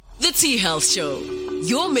The T Health Show,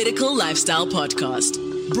 your medical lifestyle podcast,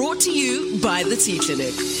 brought to you by the T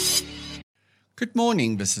Clinic. Good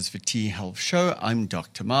morning, this is the T Health Show. I'm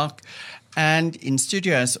Dr. Mark, and in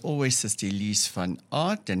studio as always is Elise van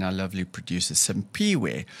Aert and our lovely producer Sim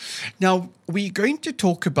Piwe. Now, we're going to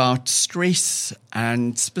talk about stress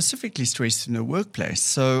and specifically stress in the workplace.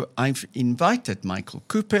 So I've invited Michael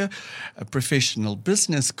Cooper, a professional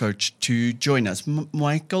business coach, to join us.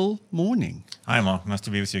 Michael, morning. Hi, Mark. Nice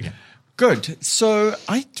to be with you again. Good. So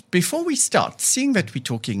before we start, seeing that we're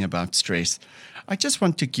talking about stress, I just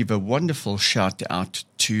want to give a wonderful shout out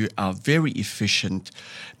to our very efficient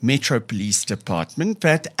Metro Police Department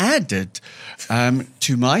that added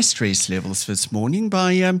to my stress levels this morning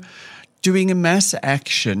by doing a mass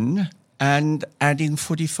action and adding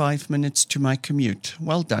 45 minutes to my commute.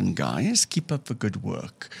 Well done, guys. Keep up the good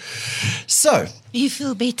work. So, you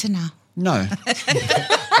feel better now? No.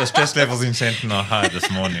 The stress levels in Senton are high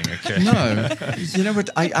this morning. Okay. No. You know what?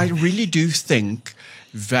 I really do think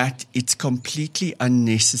that it's completely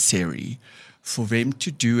unnecessary for them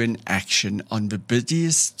to do an action on the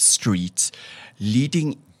busiest streets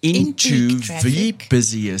leading into the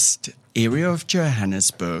busiest area of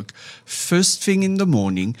Johannesburg first thing in the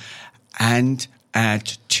morning and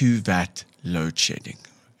add to that load shedding.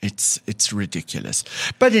 It's ridiculous.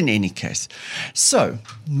 But in any case, so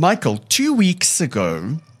Michael, 2 weeks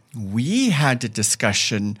ago, we had a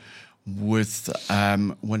discussion with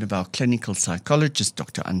one of our clinical psychologists,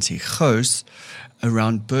 Dr. Ansi Gous,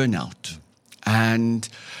 around burnout. And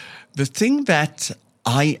the thing that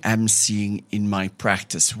I am seeing in my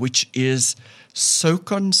practice, which is so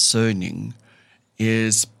concerning,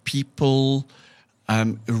 is people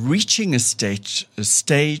reaching a stage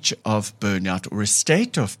of burnout or a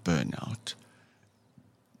state of burnout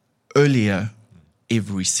earlier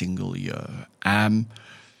every single year.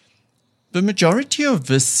 The majority of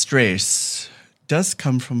this stress does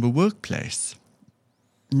come from the workplace.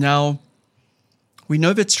 Now, we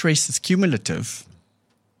know that stress is cumulative,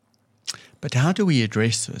 but how do we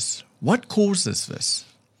address this? What causes this?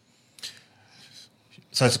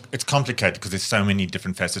 So it's complicated because there's so many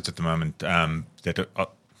different facets at the moment that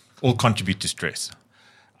all contribute to stress.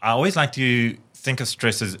 I always like to think of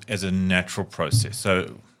stress as a natural process.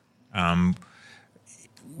 So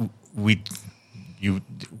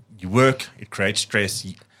you work, it creates stress,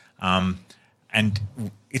 and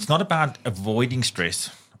it's not about avoiding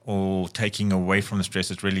stress or taking away from the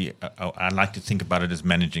stress. It's really, I like to think about it as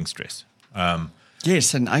managing stress.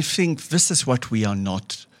 Yes, and I think this is what we are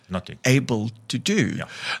not able to do.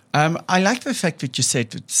 Yeah. I like the fact that you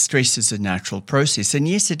said that stress is a natural process, and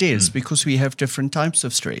yes, it is, because we have different types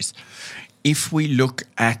of stress. If we look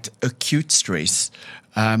at acute stress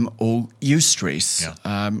or eustress,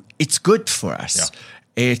 it's good for us. Yeah.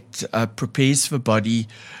 It prepares the body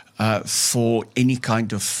for any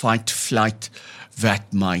kind of fight, flight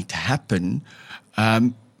that might happen.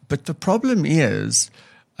 But the problem is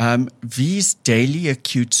these daily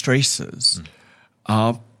acute stresses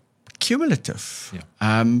are cumulative.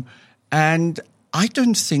 Yeah. And I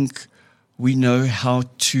don't think we know how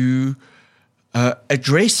to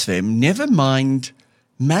address them, never mind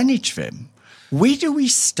manage them. Where do we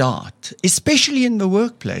start, especially in the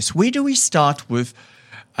workplace? Where do we start with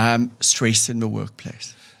stress in the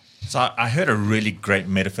workplace? So I heard a really great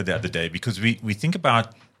metaphor the other day because we think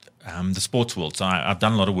about the sports world. So I've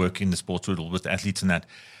done a lot of work in the sports world with athletes and that.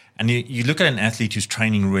 And you look at an athlete who's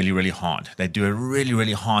training really, really hard. They do a really,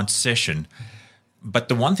 really hard session. But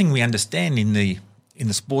the one thing we understand in the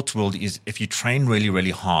sports world is if you train really,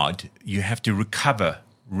 really hard, you have to recover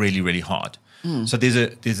really, really hard. So there's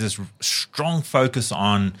this strong focus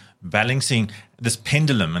on balancing this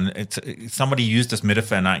pendulum, and somebody used this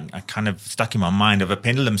metaphor, and I kind of stuck in my mind of a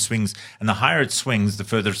pendulum swings, and the higher it swings, the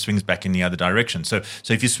further it swings back in the other direction. So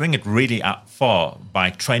if you swing it really out far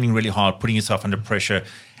by training really hard, putting yourself under pressure,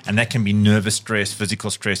 and that can be nervous stress,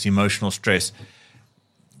 physical stress, emotional stress,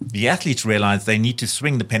 the athletes realize they need to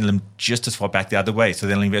swing the pendulum just as far back the other way. So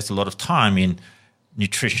they'll invest a lot of time in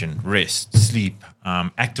nutrition, rest, sleep,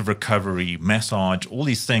 active recovery, massage, all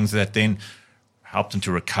these things that then help them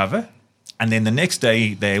to recover. And then the next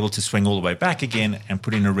day, they're able to swing all the way back again and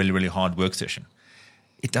put in a really, really hard work session.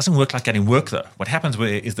 It doesn't work like that in work, though. What happens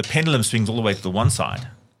is the pendulum swings all the way to the one side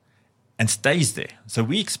and stays there. So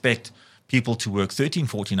we expect people to work 13,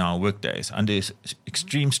 14-hour work days under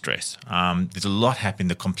extreme stress. There's a lot happening.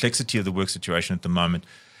 The complexity of the work situation at the moment,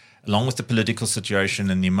 along with the political situation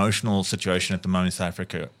and the emotional situation at the moment in South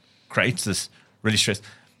Africa, creates this really stress.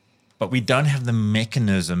 But we don't have the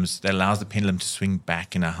mechanisms that allows the pendulum to swing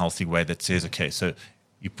back in a healthy way that says, okay, so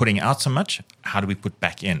you're putting out so much, how do we put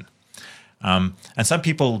back in? And some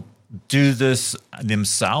people do this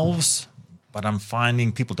themselves, but I'm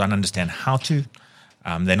finding people don't understand how to.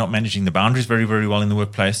 They're not managing the boundaries very, very well in the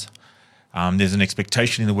workplace. There's an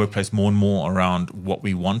expectation in the workplace more and more around what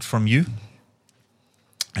we want from you.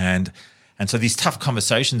 And so these tough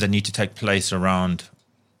conversations that need to take place around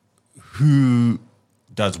who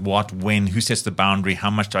does what, when, who sets the boundary, how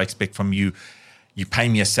much do I expect from you? You pay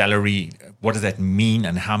me a salary. What does that mean?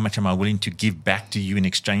 And how much am I willing to give back to you in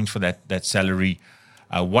exchange for that salary?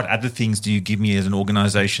 What other things do you give me as an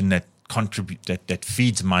organization that contribute, that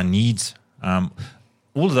feeds my needs?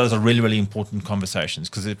 All of those are really, really important conversations,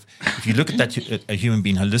 because if you look at that a human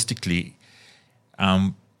being holistically,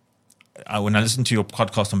 when I listen to your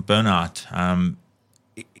podcast on burnout,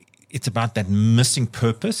 it's about that missing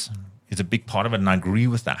purpose is a big part of it, and I agree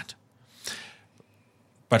with that.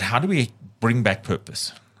 But how do we bring back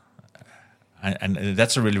purpose? And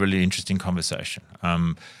that's a really, really interesting conversation.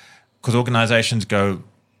 Because organizations go,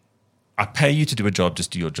 I pay you to do a job,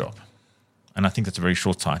 just do your job. And I think that's a very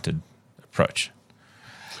short-sighted approach.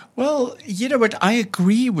 Well, you know what? I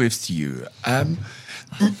agree with you.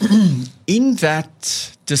 In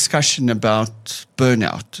that discussion about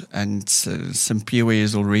burnout, and Simpiwe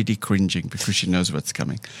is already cringing because she knows what's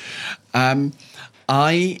coming,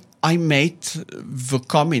 I made the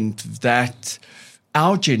comment that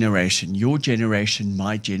our generation, your generation,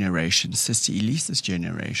 my generation, Sister Elise's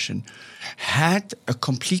generation, had a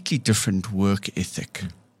completely different work ethic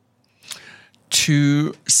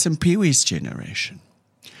to Simpiwe's generation.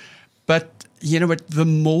 But you know what, the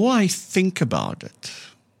more I think about it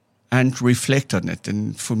and reflect on it,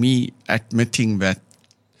 and for me, admitting that,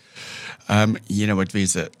 you know what,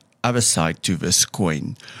 there's a other side to this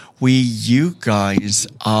coin, where you guys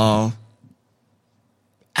are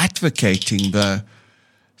advocating the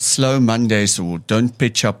slow Mondays or don't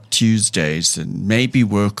pitch up Tuesdays and maybe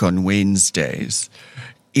work on Wednesdays,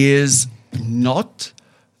 is not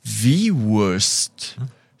the worst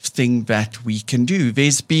thing that we can do.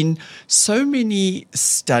 There's been so many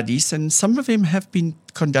studies, and some of them have been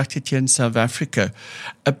conducted here in South Africa,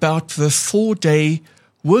 about the 4-day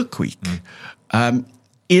work week.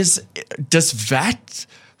 Does that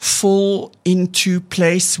fall into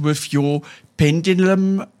place with your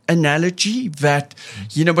pendulum analogy that,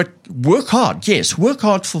 you know what, work hard, yes, work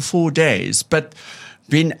hard for 4 days, but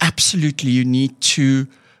then absolutely you need to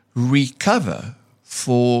recover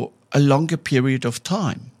for a longer period of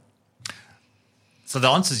time? So the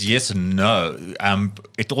answer is yes and no.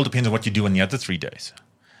 It all depends on what you do on the other 3 days.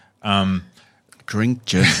 Drink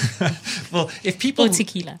gin. Well, if people Or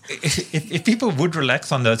tequila. If people would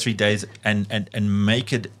relax on those 3 days and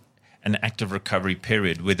make it an active recovery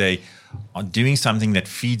period where they are doing something that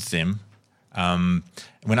feeds them.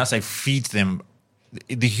 When I say feeds them,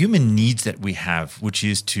 the human needs that we have, which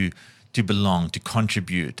is to belong, to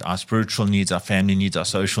contribute, our spiritual needs, our family needs, our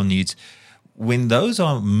social needs, when those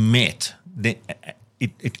are met,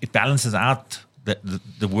 it balances out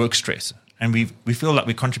the work stress, and we feel like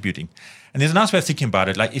we're contributing. And there's a nice way of thinking about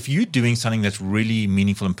it. Like if you're doing something that's really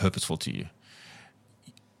meaningful and purposeful to you,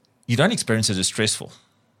 you don't experience it as stressful.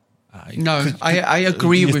 No, I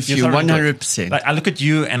agree with you 100%. Like I look at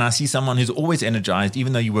you and I see someone who's always energized,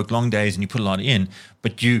 even though you work long days and you put a lot in,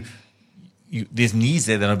 but you there's needs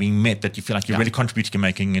there that are being met that you feel like you're really contributing and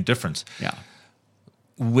making a difference. Yeah.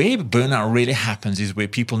 Where burnout really happens is where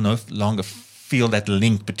people no longer feel that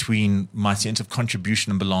link between my sense of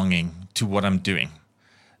contribution and belonging to what I'm doing.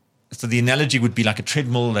 So the analogy would be like a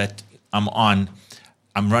treadmill that I'm on.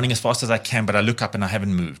 I'm running as fast as I can, but I look up and I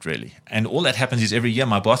haven't moved really. And all that happens is every year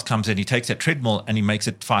my boss comes in, he takes that treadmill and he makes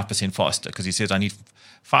it 5% faster because he says, I need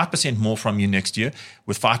 5% more from you next year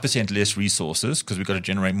with 5% less resources because we've got to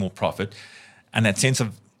generate more profit. And that sense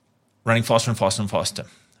of running faster and faster and faster.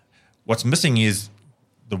 What's missing is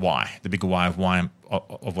the why, the bigger why of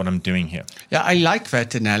what I'm doing here. Yeah, I like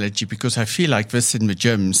that analogy because I feel like this in the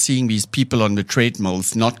gym, seeing these people on the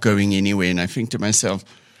treadmills not going anywhere. And I think to myself,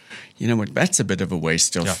 you know what, that's a bit of a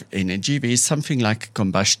waste of energy. There's something like a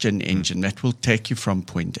combustion engine that will take you from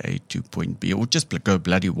point A to point B, or just go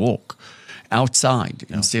bloody walk outside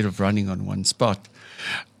instead of running on one spot.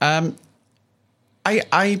 I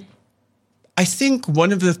think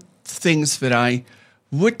one of the things that I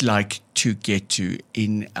would like to get to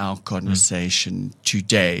in our conversation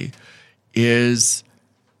today is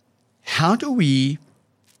how do we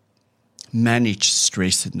manage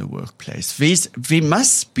stress in the workplace? There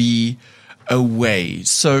must be a way.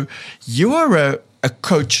 So you are a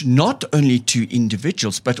coach not only to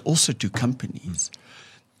individuals, but also to companies.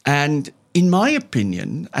 And in my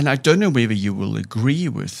opinion, and I don't know whether you will agree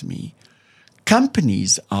with me,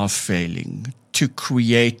 companies are failing to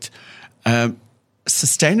create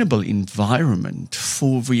sustainable environment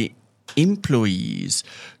for the employees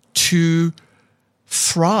to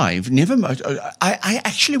thrive. Never mind. I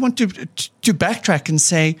actually want to backtrack and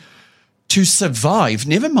say to survive,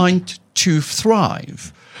 never mind to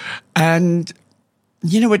thrive. And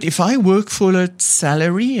you know what? If I work for a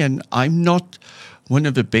salary and I'm not one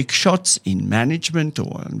of the big shots in management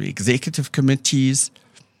or on the executive committees,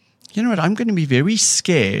 you know what? I'm going to be very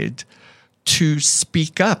scared to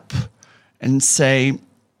speak up and say,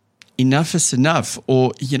 enough is enough.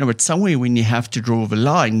 Or, you know, it's somewhere when you have to draw the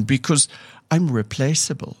line because I'm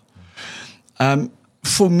replaceable.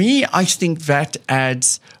 For me, I think that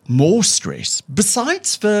adds more stress.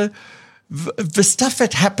 Besides the stuff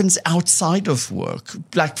that happens outside of work,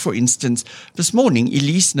 like, for instance, this morning,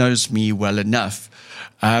 Elise knows me well enough.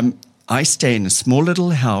 I stay in a small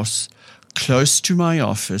little house close to my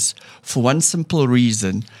office for one simple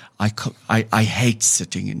reason. I hate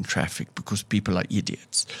sitting in traffic because people are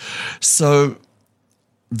idiots. So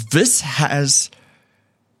this has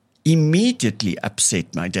immediately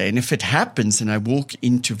upset my day. And if it happens and I walk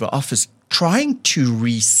into the office trying to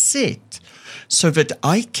reset so that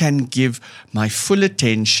I can give my full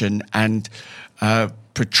attention and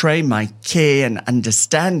portray my care and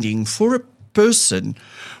understanding for a person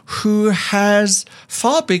who has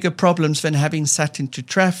far bigger problems than having sat into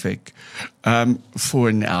traffic for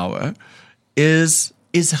an hour is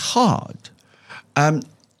hard.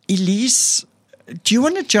 Elise, do you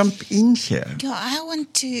want to jump in here? Yeah, I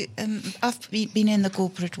want to. I've been in the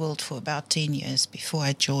corporate world for about 10 years before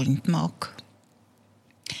I joined Mark.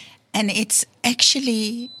 And it's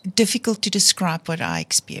actually difficult to describe what I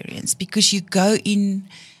experienced because you go in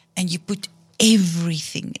and you put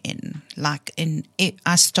everything in.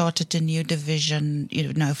 I started a new division,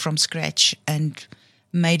 from scratch and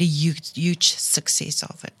made a huge success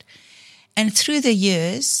of it. And through the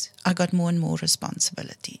years, I got more and more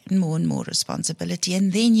responsibility.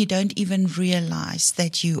 And then you don't even realize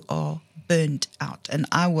that you are burned out. And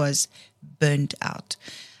I was burned out.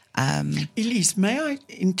 Elise, may I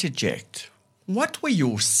interject? What were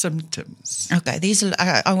your symptoms? Okay,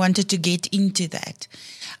 I wanted to get into that.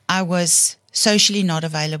 I was socially not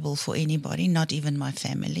available for anybody, not even my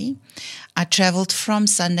family. I traveled from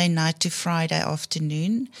Sunday night to Friday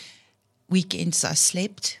afternoon. Weekends I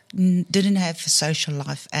slept, didn't have a social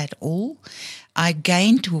life at all. I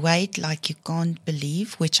gained weight like you can't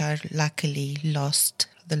believe, which I luckily lost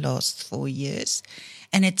the last 4 years.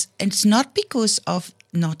 And it's not because of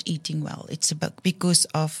not eating well. It's because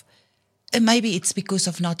of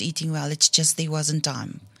not eating well. It's just there wasn't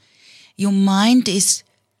time. Your mind is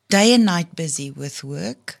day and night busy with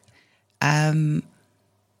work. What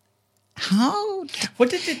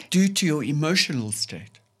did it do to your emotional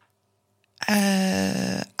state?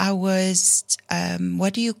 I was,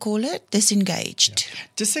 what do you call it? Disengaged. Yeah.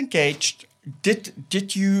 Disengaged.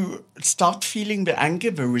 Did you start feeling the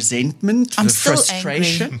anger, the resentment, the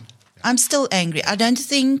frustration? Angry. I'm still angry. I don't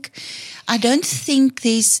think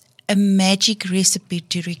there's a magic recipe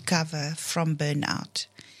to recover from burnout.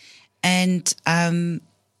 And I'm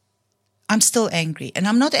still angry. And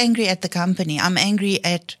I'm not angry at the company. I'm angry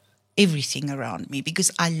at everything around me because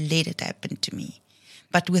I let it happen to me.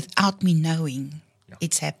 But without me knowing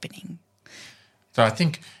it's happening. So I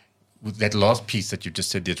think with that last piece that you just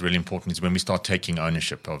said that's really important is when we start taking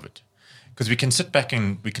ownership of it. Because we can sit back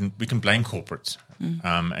and we can blame corporates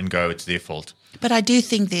and go, it's their fault. But I do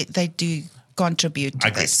think that they do contribute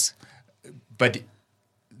to this. But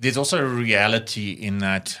there's also a reality in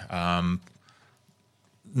that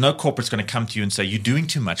no corporate's going to come to you and say, you're doing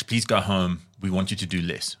too much, please go home, we want you to do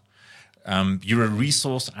less. You're a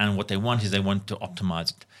resource, and what they want is they want to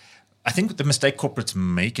optimize it. I think the mistake corporates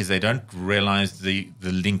make is they don't realize the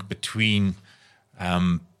link between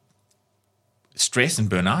stress and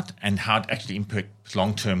burnout and how it actually impacts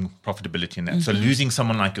long-term profitability in that. Mm-hmm. So losing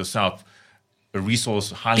someone like yourself, a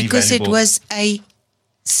resource, highly valuable. Because it was a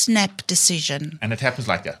snap decision. And it happens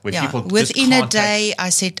like that. Where people within a day, I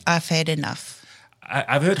said, I've had enough.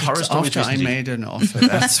 I've heard horror stories. After I made an offer,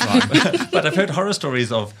 that's right. But I've heard horror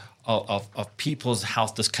stories of people's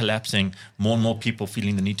health just collapsing, more and more people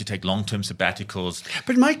feeling the need to take long-term sabbaticals.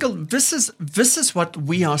 But Michael, this is what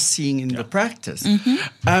we are seeing in the practice.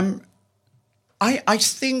 Mm-hmm. I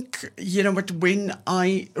think, when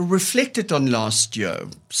I reflected on last year,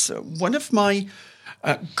 so one of my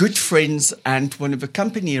good friends and one of the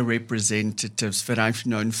company representatives that I've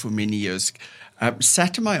known for many years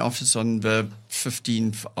sat in my office on the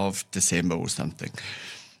 15th of December or something.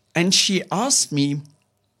 And she asked me,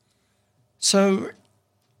 so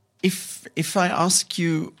if I ask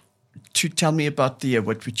you to tell me about the year,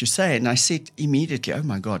 what would you say? And I said immediately, oh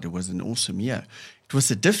my God, it was an awesome year. It was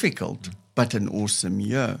a difficult but an awesome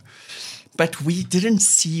year. But we didn't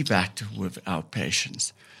see that with our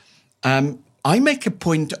patients. I make a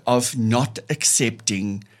point of not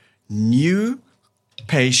accepting new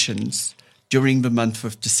patients during the month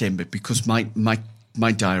of December because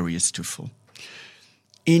my diary is too full.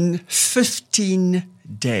 In 15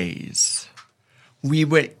 days, we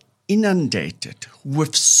were inundated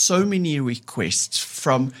with so many requests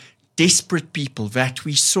from desperate people that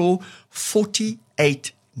we saw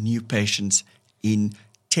 48 new patients in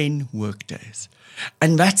 10 work days.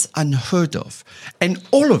 And that's unheard of. And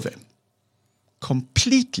all of them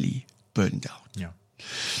completely burned out. Yeah.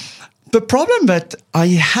 The problem that I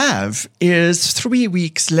have is 3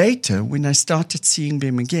 weeks later, when I started seeing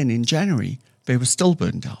them again in January, they were still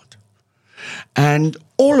burned out. And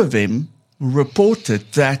all of them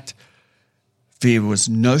reported that there was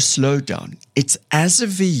no slowdown. It's as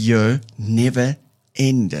if the year never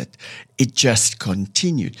ended. It just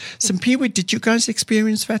continued. Sampiwe, did you guys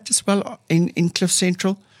experience that as well in Cliff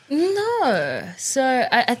Central? No. So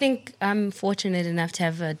I think I'm fortunate enough to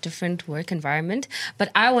have a different work environment. But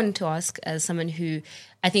I wanted to ask, as someone who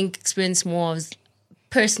I think experienced more of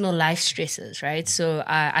personal life stresses, right? So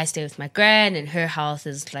I stay with my gran and her health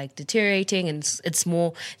is like deteriorating, and it's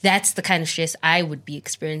more, that's the kind of stress I would be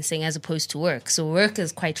experiencing as opposed to work. So work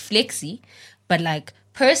is quite flexy, but like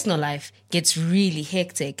personal life gets really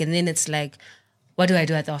hectic. And then it's like, what do I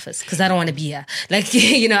do at the office? Because I don't want to be here. Like,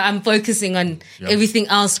 you know, I'm focusing on everything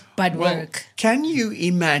else but work. Can you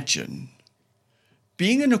imagine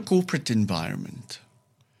being in a corporate environment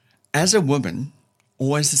as a woman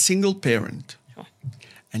or as a single parent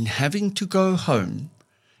and having to go home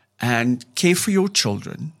and care for your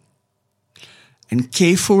children and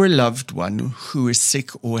care for a loved one who is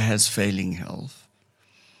sick or has failing health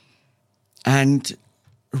and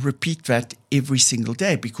repeat that every single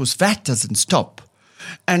day, because that doesn't stop.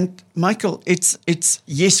 And Michael, it's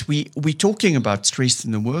yes, we're talking about stress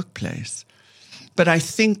in the workplace, but I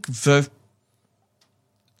think the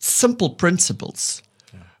simple principles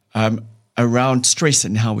around stress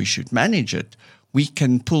and how we should manage it, we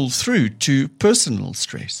can pull through to personal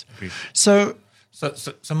stress. Agreed. So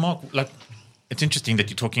Mark, like, it's interesting that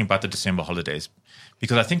you're talking about the December holidays,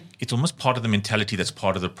 because I think it's almost part of the mentality that's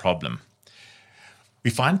part of the problem. We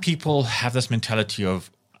find people have this mentality of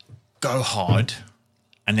go hard,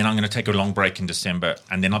 and then I'm going to take a long break in December,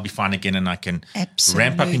 and then I'll be fine again, and I can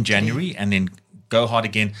ramp up in January, and then go hard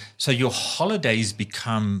again. So your holidays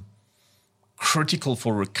become critical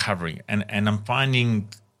for recovery, and I'm finding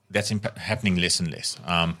that's happening less and less.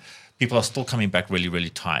 People are still coming back really, really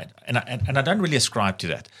tired, and I don't really ascribe to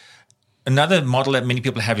that. Another model that many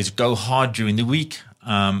people have is go hard during the week,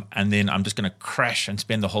 and then I'm just going to crash and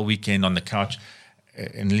spend the whole weekend on the couch.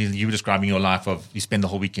 And you were describing your life of you spend the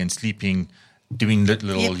whole weekend sleeping, doing little,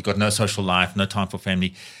 you've got no social life, no time for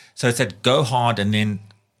family. So it's that go hard and then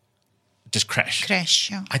just crash.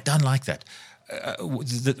 Yeah. I don't like that.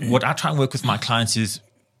 What I try and work with my clients is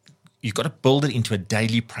you've got to build it into a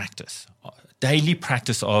daily practice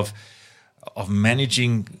of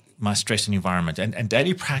managing my stress and environment. And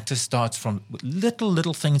daily practice starts from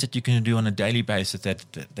little things that you can do on a daily basis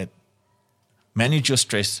that manage your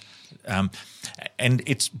stress. And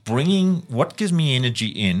it's bringing what gives me energy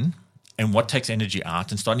in and what takes energy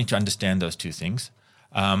out, and starting to understand those two things.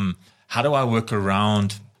 How do I work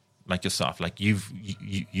around, like yourself, like you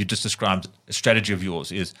just described, a strategy of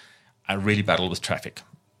yours is I really battle with traffic.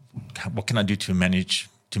 What can I do to manage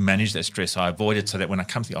that stress? So I avoid it so that when I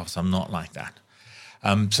come to the office, I'm not like that.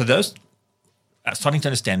 So those, starting to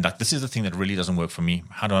understand that this is the thing that really doesn't work for me.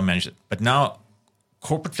 How do I manage it? But now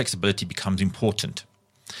corporate flexibility becomes important.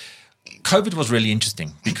 COVID was really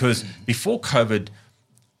interesting because before COVID,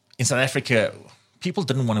 in South Africa, people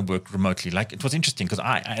didn't want to work remotely. Like, it was interesting because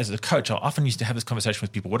I, as a coach, I often used to have this conversation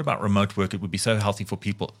with people. What about remote work? It would be so healthy for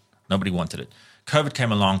people. Nobody wanted it. COVID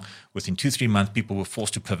came along. Within 2-3 months, people were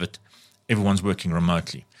forced to pivot. Everyone's working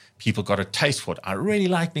remotely. People got a taste for it. I really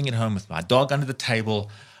like being at home with my dog under the table.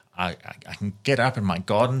 I can get up and my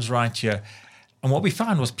garden's right here. And what we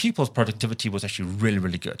found was people's productivity was actually really,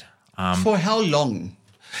 really good. for how long?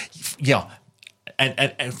 Yeah,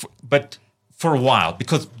 but for a while,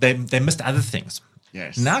 because they missed other things.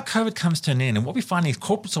 Yes. Now COVID comes to an end, and what we find is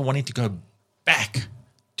corporates are wanting to go back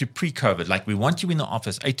to pre-COVID. Like, we want you in the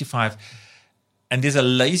office 8 to 5, and there's a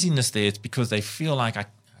laziness there. It's because they feel like I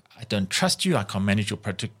don't trust you. I can't manage your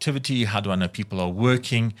productivity. How do I know people are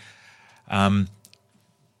working?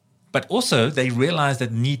 But also they realize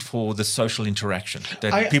that need for the social interaction,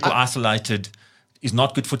 that people isolated is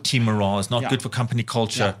not good for team morale, it's not good for company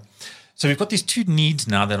culture. Yeah. So we've got these two needs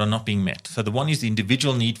now that are not being met. So the one is the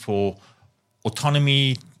individual need for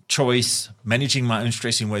autonomy, choice, managing my own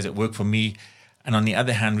stress in ways that work for me. And on the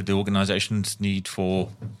other hand, with the organization's need for,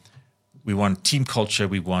 we want team culture,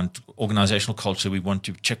 we want organizational culture, we want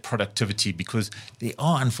to check productivity, because there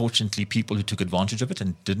are unfortunately people who took advantage of it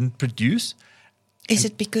and didn't produce. Is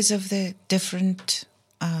it because of the different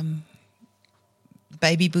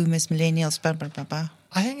baby boomers, millennials, blah, blah, blah, blah?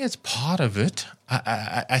 I think it's part of it.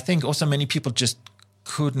 I think also many people just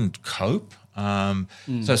couldn't cope.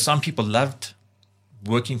 So some people loved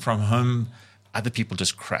working from home. Other people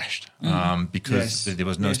just crashed because there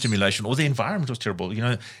was no stimulation, or the environment was terrible. You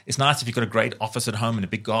know, it's nice if you've got a great office at home and a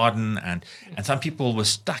big garden, and some people were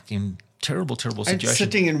stuck in terrible situations. And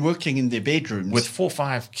sitting and working in their bedrooms. With 4 or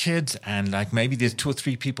 5 kids, and like maybe there's 2 or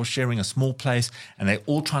 3 people sharing a small place, and they're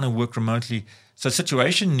all trying to work remotely. So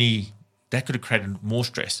situationally, that could have created more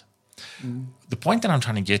stress. The point that I'm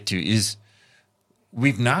trying to get to is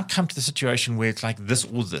we've now come to the situation where it's like this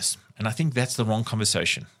or this. And I think that's the wrong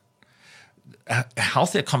conversation. A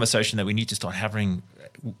healthier conversation that we need to start having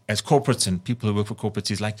as corporates and people who work for corporates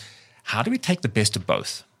is like, how do we take the best of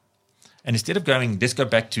both? And instead of going, let's go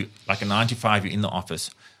back to like a 9 to 5, you're in the office,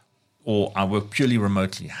 or I work purely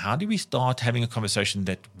remotely, how do we start having a conversation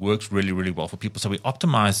that works really, really well for people? So we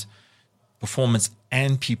optimize performance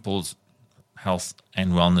and people's health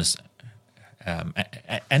and wellness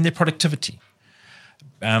and their productivity.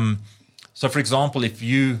 So, for example, if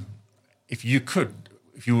you're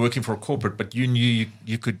working for a corporate, but you knew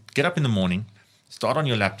you could get up in the morning, start on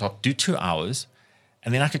your laptop, do 2 hours,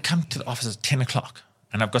 and then I could come to the office at 10 o'clock.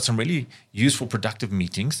 And I've got some really useful, productive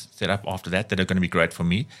meetings set up after that are going to be great for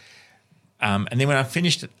me. And then when I've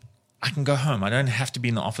finished it, I can go home. I don't have to be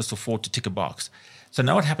in the office till 4 to tick a box. So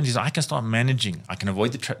now what happens is I can start managing. I can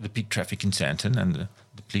avoid the peak traffic in Sandton and the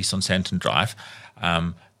police on Sandton Drive.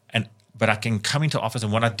 But I can come into office,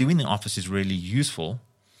 and what I do in the office is really useful.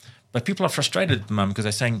 But people are frustrated at the moment because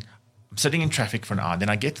they're saying, I'm sitting in traffic for an hour. Then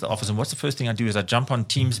I get to the office, and what's the first thing I do is I jump on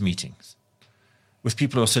Teams meetings with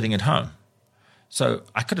people who are sitting at home. So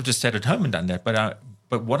I could have just sat at home and done that.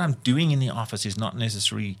 But what I'm doing in the office is not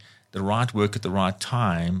necessarily the right work at the right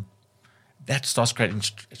time. That starts creating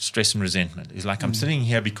stress and resentment. It's like I'm sitting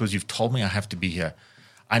here because you've told me I have to be here.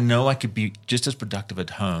 I know I could be just as productive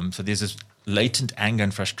at home. So there's this latent anger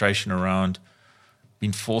and frustration around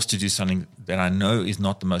being forced to do something that I know is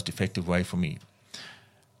not the most effective way for me.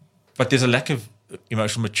 But there's a lack of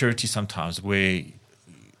emotional maturity sometimes where,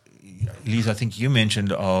 Lise, I think you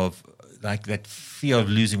mentioned of like that fear of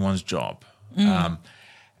losing one's job.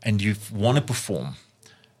 And you want to perform.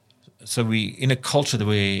 So we in a culture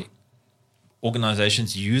where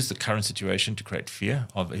organizations use the current situation to create fear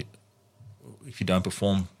of it. If you don't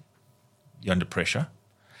perform, you're under pressure.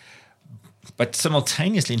 But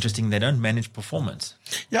simultaneously, interesting, they don't manage performance.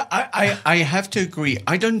 Yeah, I have to agree.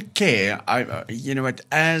 I don't care.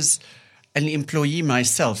 As an employee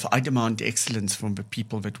myself, I demand excellence from the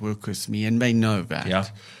people that work with me, and they know that.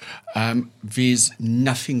 Yeah. There's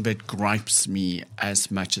nothing that gripes me as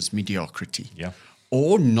much as mediocrity. Yeah.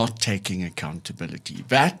 Or not taking accountability.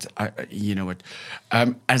 That,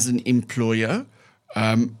 as an employer,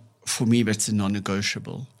 for me, that's a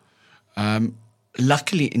non-negotiable.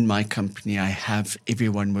 Luckily, in my company, I have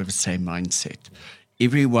everyone with the same mindset.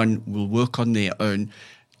 Everyone will work on their own,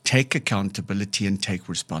 take accountability and take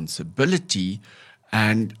responsibility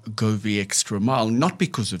and go the extra mile, not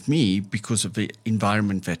because of me, because of the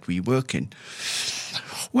environment that we work in.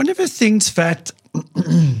 One of the things that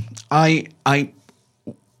I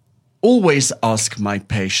always ask my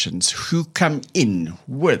patients who come in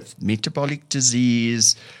with metabolic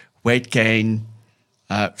disease, weight gain,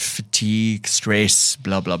 fatigue, stress,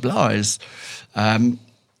 blah, blah, blah, is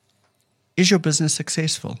your business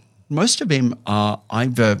successful? Most of them are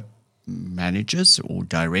either managers or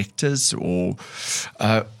directors or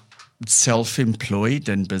self-employed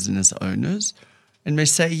and business owners. And they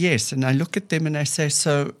say yes. And I look at them and I say,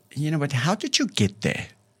 so, how did you get there?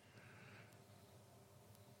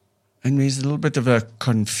 And there's a little bit of a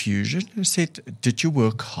confusion. I said, did you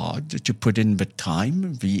work hard? Did you put in the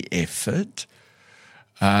time, the effort?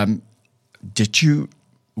 Did you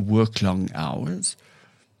work long hours?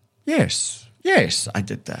 Yes, I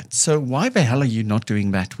did that. So why the hell are you not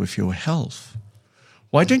doing that with your health?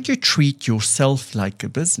 Why don't you treat yourself like a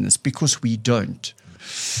business? Because we don't.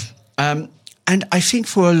 And I think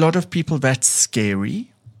for a lot of people that's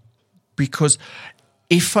scary, because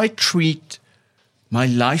if I treat my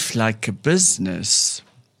life like a business,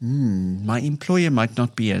 my employer might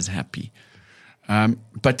not be as happy.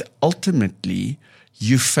 But ultimately,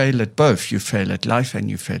 you fail at both. You fail at life and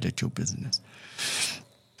you fail at your business.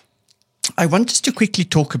 I want us to quickly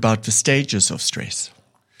talk about the stages of stress.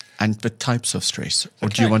 and the types of stress? Or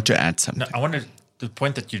do you want to add something? No, I wanted the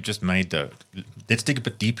point that you just made, though. Let's dig a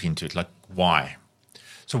bit deeper into it. Like, why?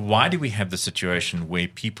 So, why do we have the situation where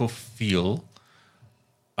people feel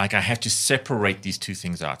like I have to separate these two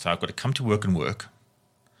things out? So, I've got to come to work and work.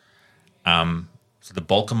 So, the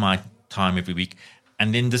bulk of my time every week,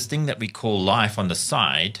 and then this thing that we call life on the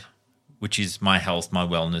side, which is my health, my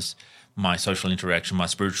wellness, my social interaction, my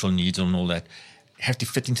spiritual needs, and all that, have to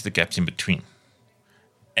fit into the gaps in between.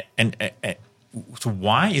 And so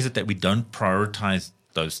why is it that we don't prioritize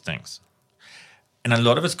those things? And a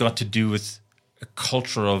lot of it's got to do with a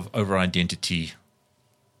culture of over-identity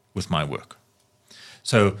with my work.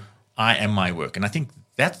 So I am my work. And I think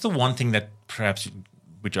that's the one thing that perhaps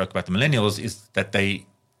we joke about the millennials is that they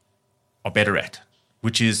are better at,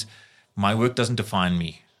 which is my work doesn't define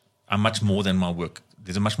me. I'm much more than my work.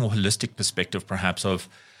 There's a much more holistic perspective perhaps of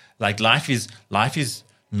like life is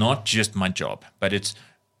not just my job, but it's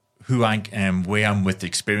who I am, where I'm with, the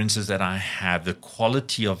experiences that I have, the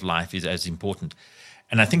quality of life is as important.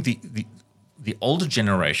 And I think the older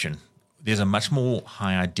generation, there's a much more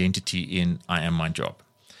high identity in I am my job.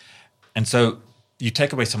 And so you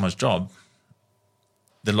take away someone's job,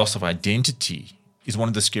 the loss of identity is one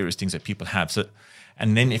of the scariest things that people have. So,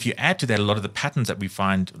 and then if you add to that a lot of the patterns that we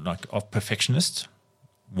find like of perfectionists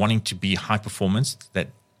wanting to be high performance, that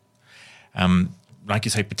like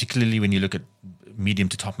you say, particularly when you look at medium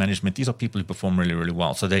to top management, these are people who perform really, really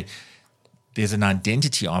well. So there's an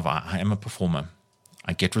identity of I am a performer.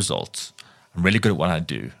 I get results. I'm really good at what I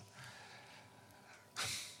do.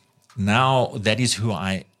 Now that is who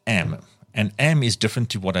I am. And am is different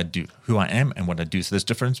to what I do, who I am and what I do. So there's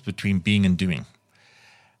difference between being and doing.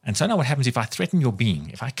 And so now what happens if I threaten your being,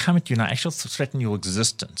 if I come at you and I actually threaten your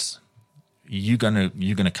existence, you're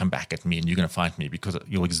gonna come back at me and you're gonna fight me because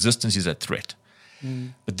your existence is a threat.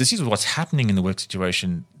 But this is what's happening in the work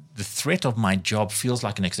situation. The threat of my job feels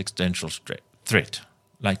like an existential threat.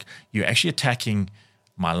 Like you're actually attacking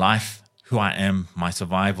my life, who I am, my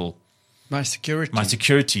survival, My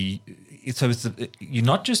security. So you're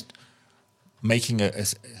not just making a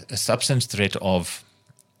substance threat of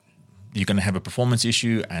you're going to have a performance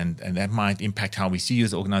issue and that might impact how we see you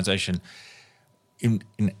as an organization.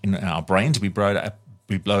 In our brains, we blow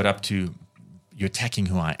it up to you're attacking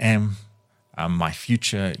who I am, my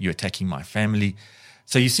future, you're attacking my family.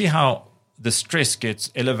 So you see how the stress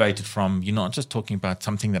gets elevated from you're not just talking about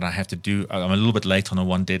something that I have to do. I'm a little bit late on a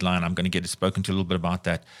one deadline. I'm going to get spoken to a little bit about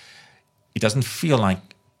that. It doesn't feel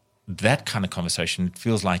like that kind of conversation. It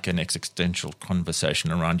feels like an existential conversation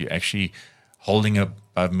around you actually holding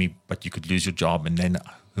above me, but you could lose your job, and then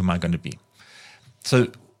who am I going to be? So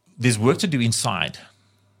there's work to do inside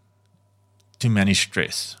to manage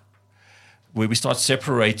stress, where we start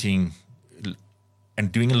separating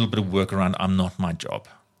and doing a little bit of work around I'm not my job.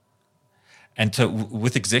 And so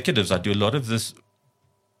with executives, I do a lot of this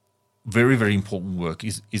very, very important work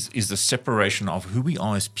is the separation of who we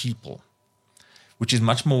are as people, which is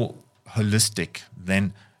much more holistic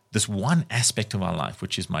than this one aspect of our life,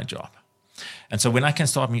 which is my job. And so when I can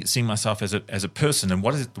start seeing myself as a person, and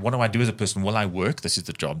what do I do as a person? Well, I work. This is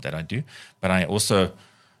the job that I do. But I also,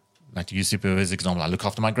 like to use Super as an example, I look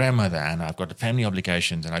after my grandmother, and I've got the family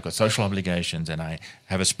obligations, and I've got social obligations, and I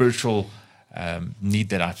have a spiritual need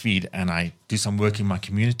that I feed, and I do some work in my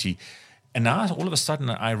community. And now all of a sudden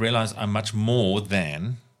I realize I'm much more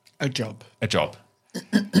than a job.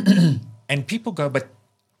 And people go, but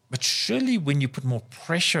surely when you put more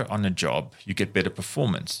pressure on a job, you get better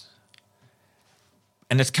performance.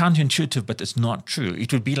 And it's counterintuitive, but it's not true.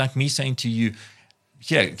 It would be like me saying to you,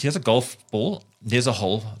 here's a golf ball, there's a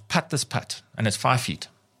hole, putt this putt, and it's 5 feet.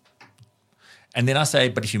 And then I say,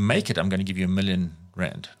 but if you make it, I'm going to give you R1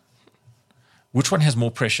 million. Which one has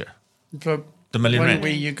more pressure? The R1 million. One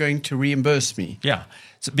where you're going to reimburse me. Yeah.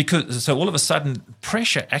 So all of a sudden,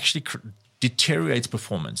 pressure actually deteriorates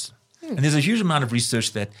performance. And there's a huge amount of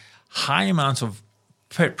research that high amounts of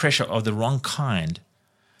pressure of the wrong kind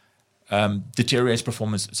deteriorates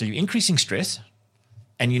performance. So you're increasing stress,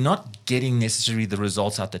 and you're not getting necessarily the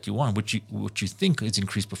results out that you want, which you think is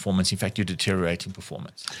increased performance. In fact, you're deteriorating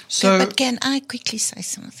performance. But can I quickly say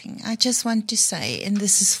something? I just want to say, and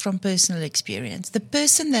this is from personal experience, the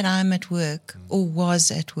person that I'm at work or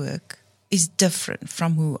was at work is different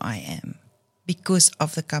from who I am because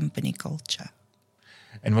of the company culture.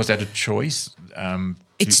 And was that a choice?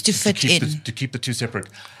 It's to fit in. To keep the two separate.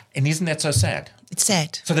 And isn't that so sad? It's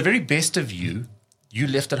sad. So the very best of you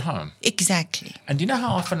left at home. Exactly. And do you know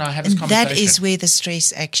how often I have this conversation? That is where the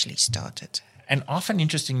stress actually started. And often,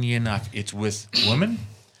 interestingly enough, it's with women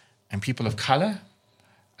and people of color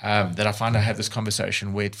that I find I have this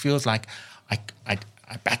conversation where it feels like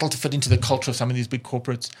I battle to fit into the culture of some of these big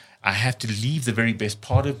corporates. I have to leave the very best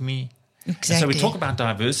part of me. Exactly. And so we talk about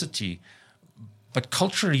diversity, but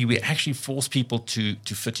culturally we actually force people to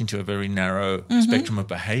fit into a very narrow spectrum of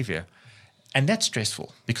behavior. And that's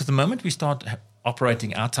stressful because the moment we start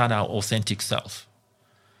operating outside our authentic self,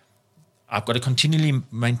 I've got to continually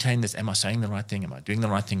maintain this. Am I saying the right thing? Am I doing the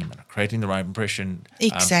right thing? Am I creating the right impression?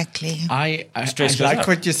 Exactly. I Stress goes like up.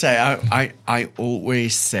 what you say. I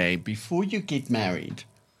always say, before you get married,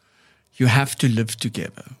 you have to live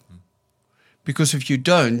together. Because if you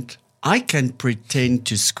don't, I can pretend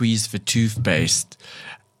to squeeze the toothpaste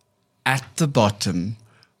at the bottom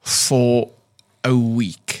for a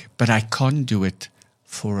week, but I can't do it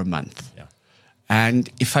for a month. Yeah. And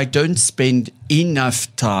if I don't spend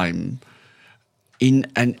enough time in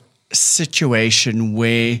a situation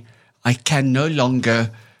where I can no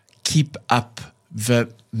longer keep up the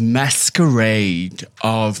masquerade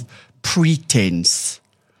of pretense,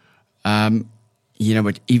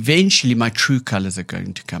 but eventually my true colors are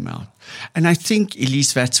going to come out. And I think,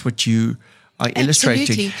 Elise, that's what you are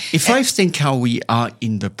illustrating. Absolutely. If I think how we are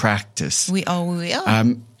in the practice, We are who we are.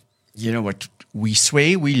 you know what, we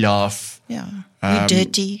swear, we laugh. Yeah. We're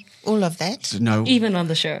dirty, all of that. No, Even on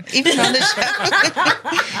the show. Even on the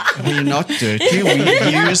show. we're not dirty. We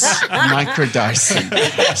use microdicing.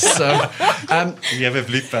 So, You have a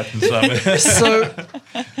bleep button, Simon. so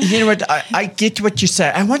you know what? I get what you say.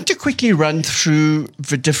 I want to quickly run through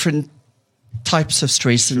the different types of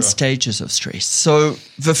stress and stages of stress. So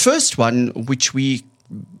the first one, which we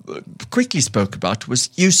quickly spoke about, was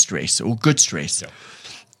eustress or good stress. Yeah.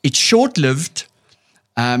 It's short-lived.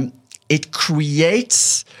 It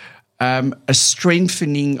creates a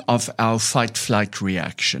strengthening of our fight-flight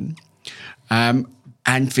reaction, and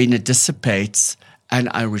then it dissipates, and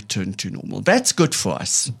I return to normal. That's good for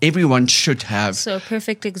us. Everyone should have. So,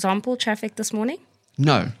 perfect example, traffic this morning.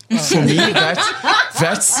 No, for me,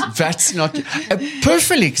 that's not a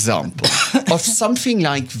perfect example of something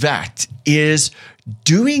like that. Is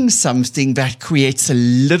doing something that creates a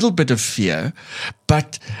little bit of fear,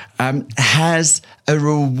 but has a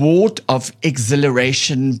reward of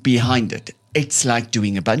exhilaration behind it. It's like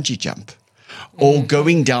doing a bungee jump or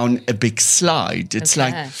going down a big slide. It's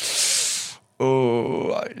like,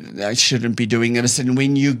 oh, I shouldn't be doing this. And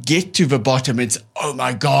when you get to the bottom, it's, oh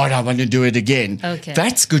my God, I want to do it again. Okay.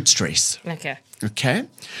 That's good stress. Okay. Okay?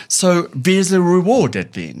 So there's a reward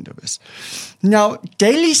at the end of this. Now,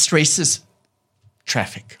 daily stress is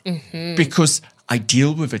traffic because I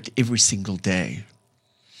deal with it every single day.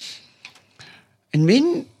 And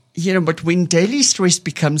then, but when daily stress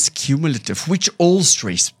becomes cumulative, which all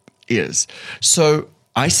stress is. So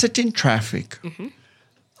I sit in traffic.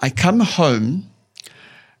 I come home,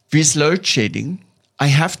 there's load shedding. I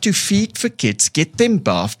have to feed the kids, get them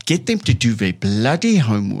bathed, get them to do their bloody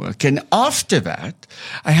homework. And after that,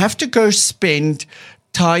 I have to go spend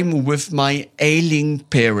time with my ailing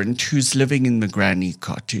parent who's living in the granny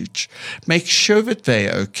cottage, make sure that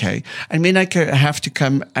they're okay. And then I have to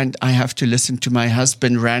come and I have to listen to my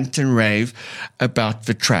husband rant and rave about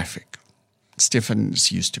the traffic. Stefan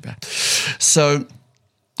is used to that. So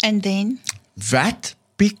And then? that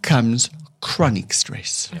becomes chronic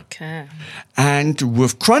stress. Okay. And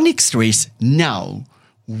with chronic stress, now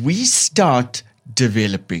we start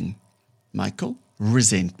developing, Michael,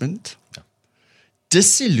 resentment,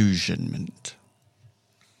 disillusionment,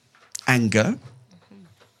 anger,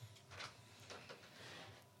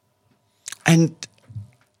 and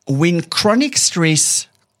when chronic stress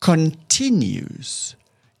continues,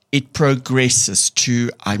 it progresses to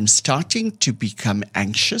I'm starting to become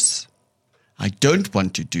anxious. I don't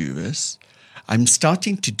want to do this. I'm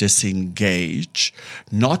starting to disengage,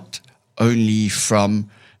 not only from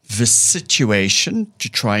the situation to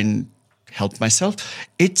try and help myself.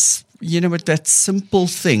 It's, that simple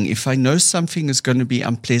thing. If I know something is going to be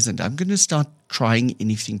unpleasant, I'm going to start trying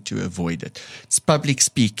anything to avoid it. It's public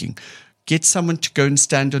speaking. Get someone to go and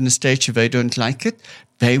stand on a stage. If they don't like it,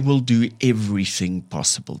 they will do everything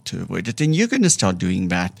possible to avoid it. And you're going to start doing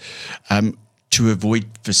that to avoid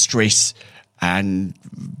the stress and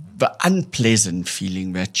the unpleasant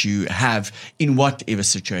feeling that you have in whatever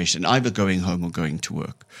situation, either going home or going to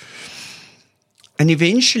work. And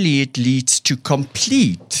eventually it leads to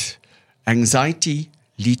complete anxiety,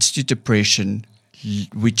 leads to depression,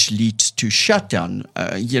 which leads to shutdown.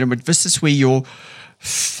 But this is where your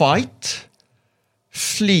fight,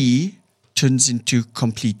 flee turns into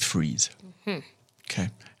complete freeze.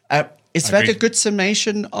 Okay. Is that a good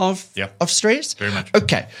summation of stress? Very much.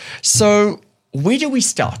 Okay. So where do we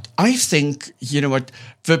start? I think,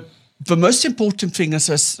 the most important thing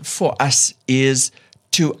for us is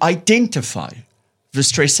to identify the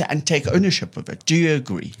stressor and take ownership of it. Do you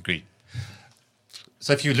agree? Agreed.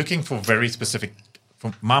 So if you're looking for very specific,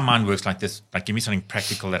 my mind works like this, like give me something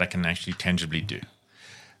practical that I can actually tangibly do.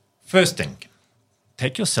 First thing,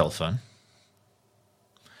 take your cell phone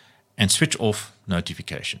and switch off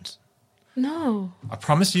notifications. No. I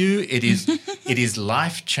promise you, it is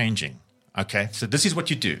life changing. Okay, so this is what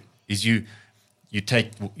you do: is you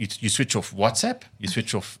switch off WhatsApp, you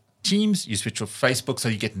switch off Teams, you switch off Facebook, so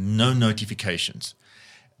you get no notifications.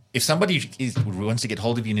 If somebody wants to get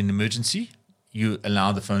hold of you in an emergency, you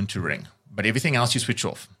allow the phone to ring, but everything else you switch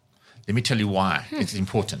off. Let me tell you why it's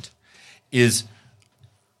important. Is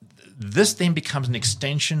this then becomes an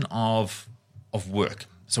extension of work.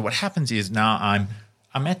 So what happens is now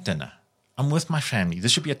I'm at dinner. I'm with my family.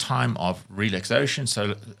 This should be a time of relaxation,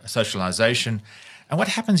 socialization. And what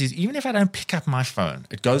happens is, even if I don't pick up my phone,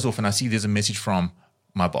 it goes off and I see there's a message from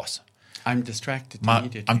my boss. I'm distracted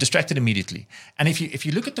immediately. I'm distracted immediately. And if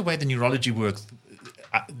you look at the way the neurology works,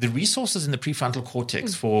 the resources in the prefrontal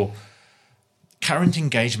cortex for current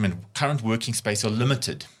engagement, current working space are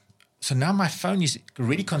limited. So now my phone is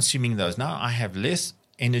already consuming those. Now I have less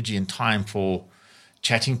energy and time for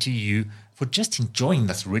chatting to you, for just enjoying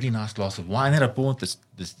this really nice glass of wine that I bought, this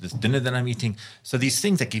dinner that I'm eating. So these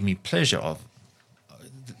things that give me pleasure of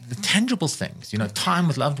the tangible things, time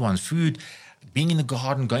with loved ones, food, being in the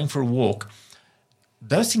garden, going for a walk,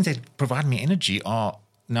 those things that provide me energy are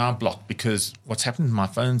now blocked because what's happened, my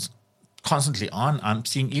phone's constantly on. I'm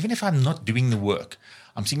seeing, even if I'm not doing the work,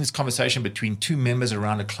 I'm seeing this conversation between two members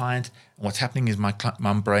around a client. And what's happening is my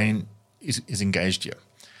brain is engaged here.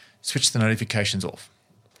 Switch the notifications off.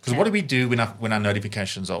 Because what do we do when our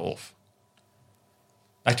notifications are off?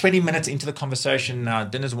 Like 20 minutes into the conversation, now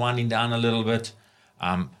dinner's winding down a little bit.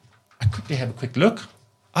 I quickly have a quick look.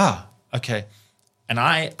 Okay. And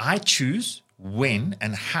I choose when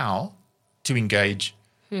and how to engage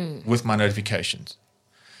with my notifications.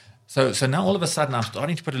 So now all of a sudden I'm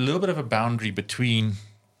starting to put a little bit of a boundary between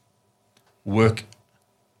work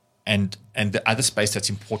and the other space that's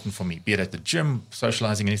important for me, be it at the gym,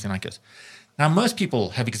 socializing, anything like this. Now, most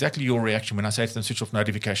people have exactly your reaction when I say to them, switch off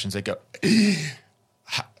notifications. They go,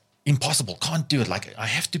 impossible, can't do it. Like, I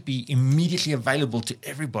have to be immediately available to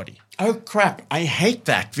everybody. Oh, crap. I hate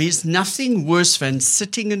that. There's nothing worse than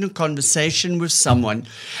sitting in a conversation with someone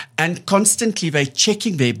and constantly they're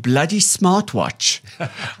checking their bloody smartwatch.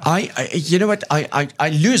 You know what? I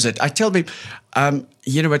lose it. I tell them,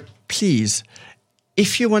 you know what? Please,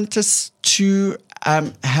 if you want us to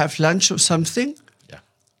have lunch or something,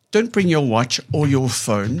 don't bring your watch or your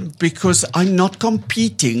phone because I'm not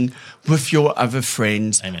competing with your other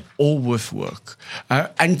friends Amen. or with work.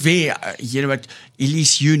 And there, you know what,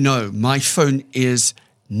 Elise, my phone is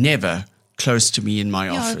never close to me in my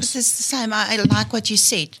office. It's the same. I like what you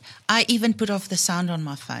said. I even put off the sound on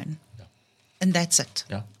my phone. And that's it.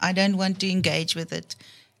 Yeah. I don't want to engage with it.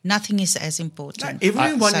 Nothing is as important.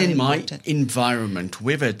 Everyone So in my important. environment,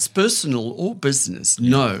 whether it's personal or business,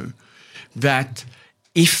 know that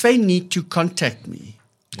if they need to contact me,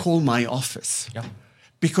 call my office. Yeah.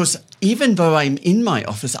 Because even though I'm in my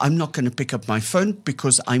office, I'm not going to pick up my phone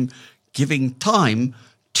because I'm giving time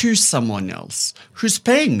to someone else who's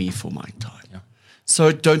paying me for my time. Yeah.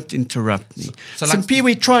 So don't interrupt me. So So,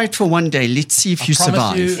 we try it for one day. Let's see if you promise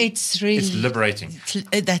survive. you- It's really... It's liberating.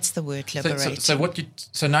 That's the word, liberating.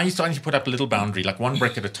 So now you're starting to put up a little boundary, like one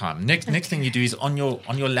brick at a time. Next thing you do is on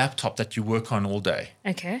your laptop that you work on all day,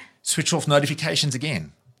 Okay. switch off notifications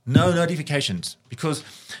again. No notifications because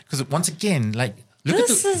once again, like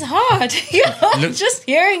This is hard. Just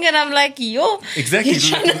hearing it, I'm like, exactly. You're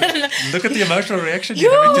trying to, Look at the emotional reaction yo,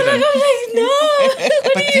 you're having today. I'm like, no.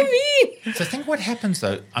 What do you mean? So think what happens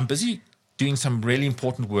though. I'm busy doing some really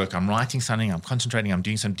important work. I'm writing something. I'm concentrating. I'm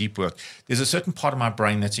doing some deep work. There's a certain part of my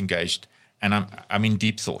brain that's engaged, and I'm in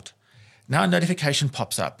deep thought. Now a notification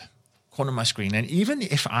pops up, corner of my screen, and even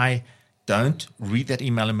if I don't read that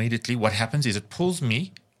email immediately, what happens is it pulls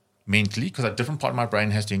me mentally because a different part of my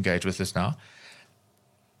brain has to engage with this now.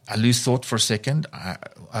 I lose thought for a second. I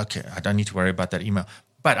don't need to worry about that email,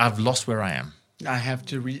 but I've lost where I am. I have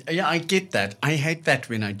to read. Yeah, I get that. I hate that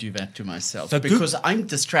when I do that to myself So because I'm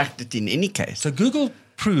distracted in any case. So Google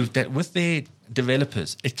proved that with their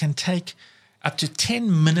developers, it can take up to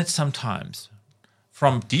 10 minutes sometimes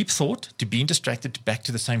from deep thought to being distracted back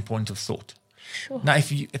to the same point of thought. Sure. Now,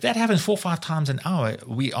 if that happens 4 or 5 times an hour,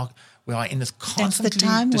 we are in this constantly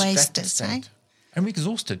time distracted wasters, state, eh? and we're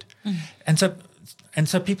exhausted. And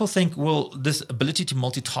so people think, well, this ability to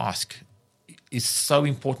multitask is so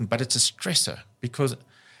important, but it's a stressor because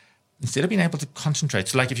instead of being able to concentrate,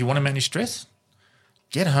 so like if you want to manage stress,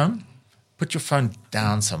 get home, put your phone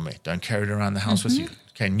down somewhere. Don't carry it around the house with you.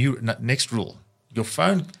 Okay, next rule. Your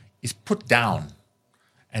phone is put down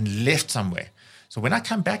and left somewhere. So when I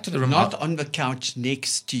come back to the room... Not on the couch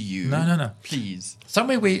next to you. No. Please.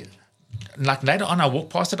 Somewhere where, like later on, I'll walk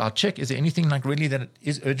past it, I'll check, is there anything like really that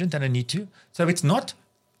is urgent that I need to? So it's not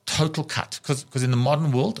total cut, because in the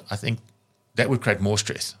modern world, I think that would create more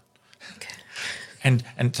stress. Okay. And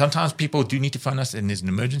sometimes people do need to phone us and there's an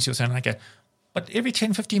emergency or something like that. But every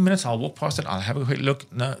 10, 15 minutes, I'll walk past it, I'll have a quick look,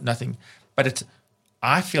 no, nothing. But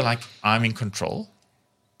I feel like I'm in control.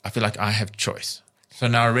 I feel like I have choice. So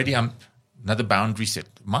now already I'm another boundary set.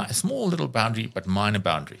 A small little boundary, but minor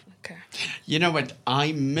boundary. Okay. You know what?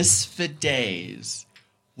 I miss the days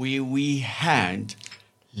where we had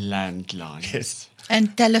landlines. Yes.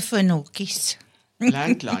 And telephone hokkies.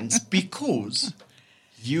 Landlines, because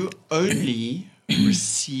you only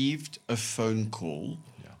received a phone call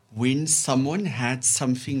when someone had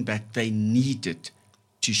something that they needed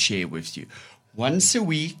to share with you. Once a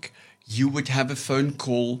week, you would have a phone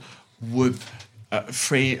call with a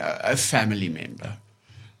family member.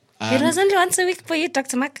 It wasn't once a week for you,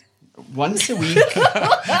 Dr. Mac. Once a week.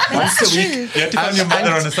 Once a week. You have to phone your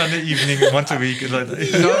mother on a Sunday evening once a week. No,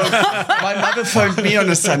 my mother phoned me on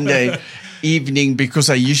a Sunday evening because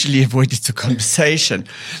I usually avoided the conversation.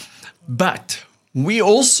 But we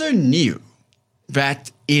also knew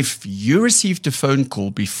that if you received a phone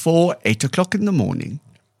call before 8 o'clock in the morning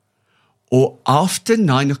or after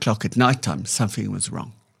 9 o'clock at nighttime, something was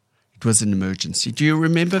wrong. It was an emergency. Do you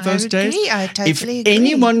remember those days? I totally agree. If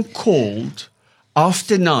anyone called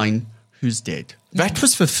after 9, who's dead? That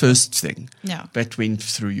was the first thing that went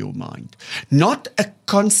through your mind. Not a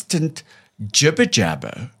constant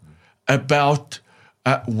jibber-jabber about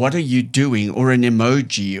what are you doing or an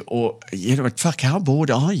emoji or, fuck, how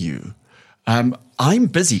bored are you? I'm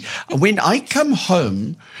busy. When I come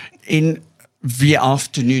home in the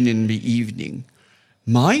afternoon and the evening,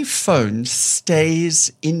 my phone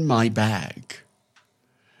stays in my bag.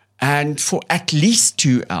 And for at least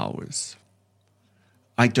 2 hours,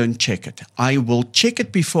 I don't check it. I will check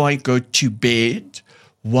it before I go to bed.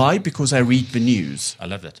 Why? Because I read the news. I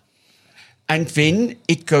love that. And then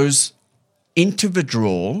it goes into the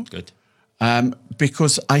drawer. Good.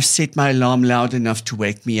 Because I set my alarm loud enough to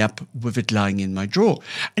wake me up with it lying in my drawer.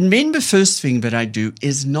 And then the first thing that I do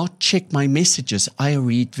is not check my messages. I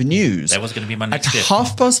read the news. That was going to be my next step. At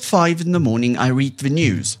 5:30 in the morning, I read the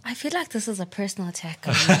news. I feel like this is a personal attack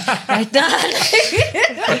on me right now.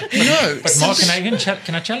 No. But Mark,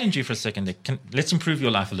 can I challenge you for a second? Let's improve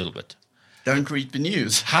your life a little bit. Don't read the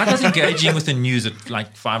news. How does engaging with the news at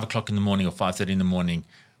like 5 o'clock in the morning or 5:30 in the morning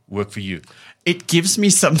work for you? It gives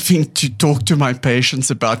me something to talk to my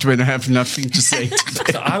patients about when I have nothing to say to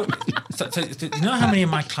them. So you know how many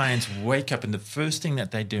of my clients wake up and the first thing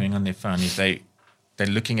that they're doing on their phone is they're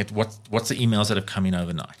looking at what's the emails that have come in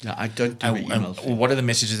overnight. No, I don't do the emails. Or what are the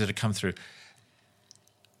messages that have come through?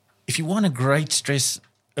 If you want a great stress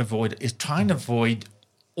avoider, is try and avoid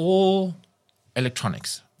all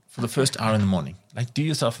electronics for the first hour in the morning. Like, do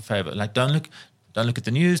yourself a favor. Like, don't look at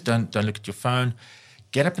the news. Don't look at your phone.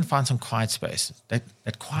 Get up and find some quiet space.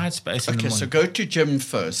 That quiet space in the morning. Okay, so go to gym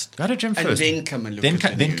first. Go to gym first. And then come and look at the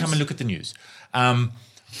news. Then come and look at the news.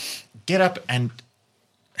 Get up and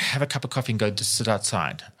have a cup of coffee and go to sit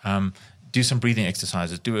outside. Do some breathing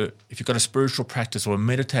exercises. If you've got a spiritual practice or a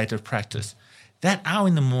meditative practice, that hour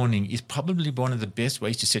in the morning is probably one of the best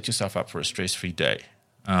ways to set yourself up for a stress-free day.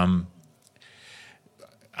 I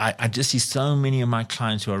just see so many of my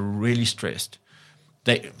clients who are really stressed.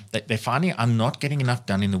 They're finding I'm not getting enough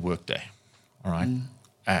done in the workday, all right?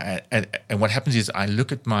 And what happens is I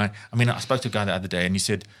spoke to a guy the other day and he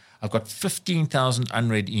said, I've got 15,000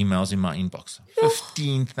 unread emails in my inbox.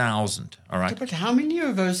 15,000, all right? But how many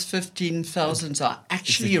of those 15,000 are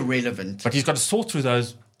actually irrelevant? But he's got to sort through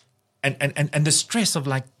those and the stress of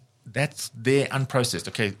like, that's there unprocessed.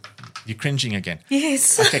 Okay, you're cringing again.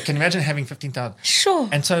 Yes. Okay, can you imagine having 15,000? Sure.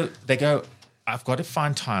 And so they go, I've got to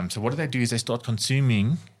find time. So what do? Is they start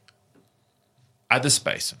consuming other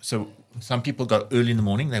space. So some people go early in the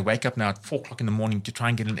morning. They wake up now at 4 o'clock in the morning to try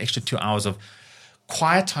and get an extra 2 hours of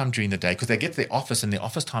quiet time during the day because they get to the office and the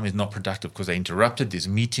office time is not productive because they're interrupted. There's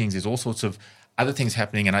meetings. There's all sorts of other things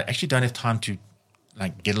happening. And I actually don't have time to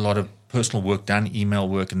like get a lot of personal work done, email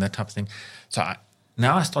work and that type of thing. So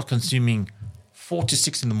now I start consuming 4 to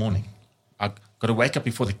 6 in the morning. I've got to wake up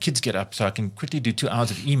before the kids get up so I can quickly do 2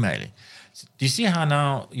 hours of emailing. Do you see how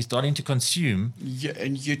now you're starting to consume?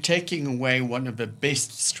 And you're taking away one of the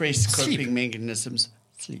best stress coping mechanisms,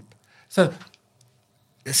 sleep. So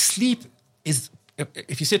sleep is,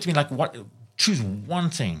 if you said to me, like, choose one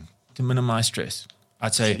thing to minimize stress,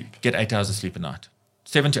 I'd say get 8 hours of sleep a night,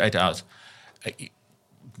 7 to 8 hours.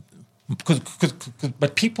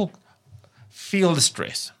 But people feel the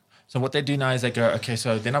stress. So what they do now is they go, okay,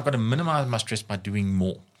 so then I've got to minimize my stress by doing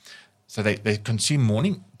more. So they consume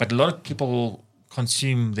morning, but a lot of people will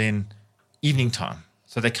consume then evening time.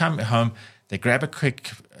 So they come home, they grab a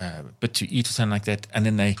quick bit to eat or something like that, and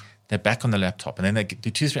then they're back on the laptop, and then they do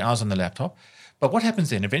 2-3 hours on the laptop. But what happens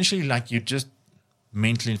then? Eventually, like, you're just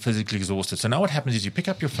mentally and physically exhausted. So now what happens is you pick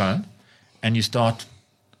up your phone and you start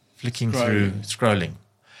flicking through, scrolling.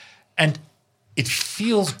 And it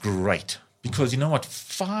feels great because you know what?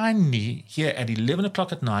 Finally, here at 11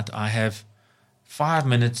 o'clock at night, I have 5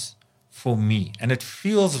 minutes for me. And it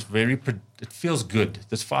feels it feels good.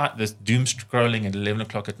 This doom scrolling at 11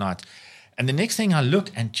 o'clock at night. And the next thing I look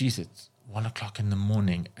and, geez, it's 1 o'clock in the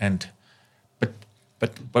morning. But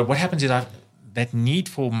what happens is that need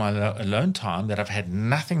for my alone time that I've had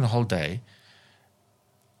nothing the whole day,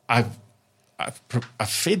 I've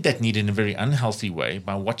fed that need in a very unhealthy way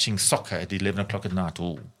by watching soccer at 11 o'clock at night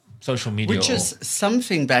or social media. Which is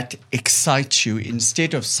something that excites you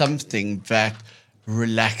instead of something that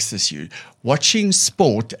relaxes you. Watching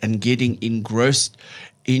sport and getting engrossed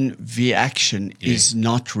in the action is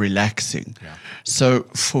not relaxing. Yeah. So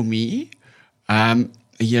for me,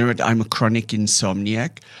 you know what, I'm a chronic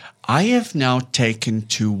insomniac. I have now taken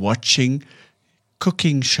to watching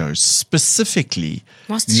cooking shows, specifically.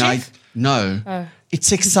 MasterChef? No. Oh.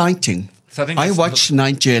 It's exciting. So I watch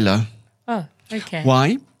Nigella. Oh, okay.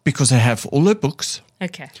 Why? Because I have all her books.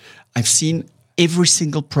 Okay. I've seen every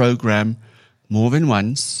single program more than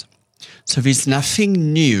once. So there's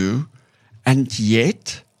nothing new, and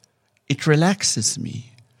yet it relaxes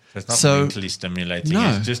me. It's not mentally stimulating.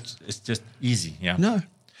 No. It's just easy. Yeah. No.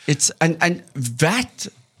 It's and that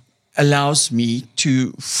allows me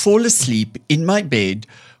to fall asleep in my bed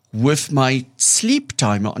with my sleep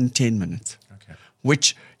timer on 10 minutes,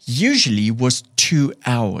 which usually was 2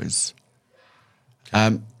 hours.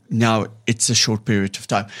 Now it's a short period of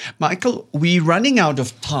time. Michael, we're running out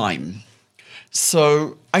of time.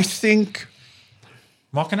 So I think...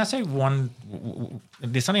 Mark, can I say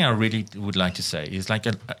there's something I really would like to say is like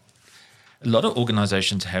a lot of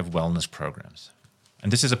organizations have wellness programs.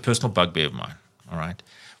 And this is a personal bugbear of mine, all right,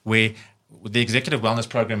 where the executive wellness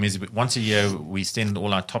program is once a year we send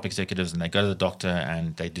all our top executives and they go to the doctor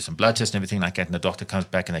and they do some blood tests and everything like that, and the doctor comes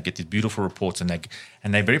back and they get these beautiful reports and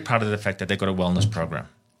they're very proud of the fact that they've got a wellness program.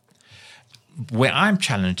 Where I'm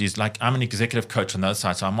challenged is like I'm an executive coach on the other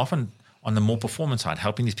side, so I'm often on the more performance side,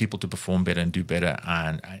 helping these people to perform better and do better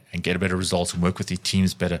and get better results and work with these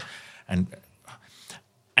teams better.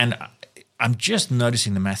 And I'm just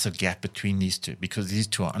noticing the massive gap between these two because these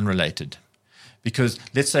two are unrelated. Because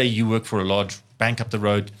let's say you work for a large bank up the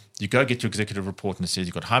road, you go get your executive report and it says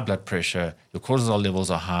you've got high blood pressure, your cortisol levels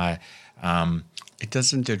are high. It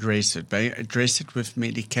doesn't address it. They address it with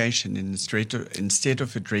medication instead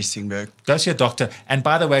of addressing the... Go see a doctor. And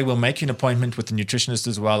by the way, we'll make you an appointment with a nutritionist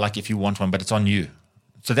as well, like if you want one, but it's on you.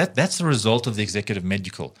 So that's the result of the executive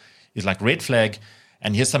medical. It's like red flag,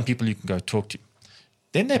 and here's some people you can go talk to.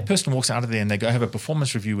 Then that person walks out of there and they go have a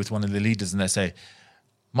performance review with one of the leaders and they say,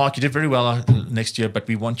 Mark, you did very well next year, but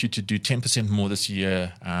we want you to do 10% more this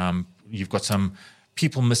year. You've got some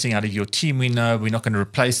people missing out of your team. We know we're not going to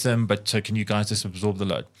replace them, but so can you guys just absorb the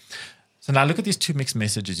load? So now look at these two mixed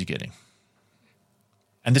messages you're getting.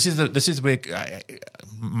 And this is where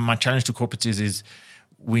my challenge to corporates is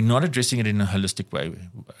we're not addressing it in a holistic way.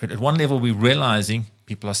 At one level, we're realizing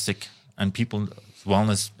people are sick and people's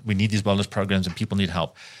wellness, we need these wellness programs and people need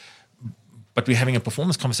help. But we're having a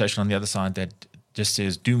performance conversation on the other side that just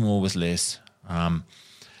says do more with less.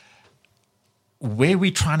 Where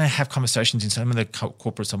we're trying to have conversations in some of the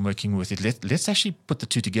corporates I'm working with, let's actually put the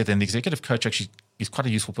two together. And the executive coach actually is quite a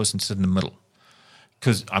useful person to sit in the middle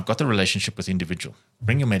because I've got the relationship with the individual.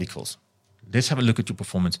 Bring your medicals. Let's have a look at your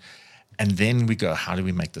performance. And then we go, how do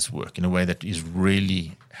we make this work in a way that is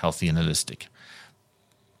really healthy and holistic?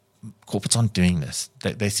 Corporates aren't doing this.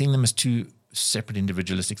 They're seeing them as two separate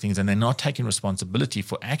individualistic things, and they're not taking responsibility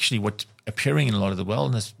for actually what's appearing in a lot of the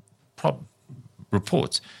wellness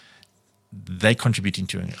reports. They're contributing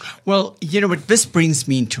to it. Well, you know what? This brings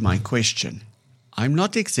me into my question. I'm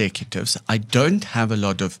not executives. I don't have a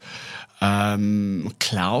lot of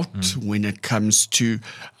clout when it comes to,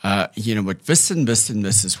 you know what, this and this and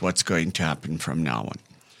this is what's going to happen from now on.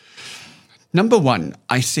 Number one,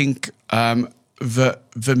 I think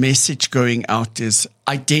the message going out is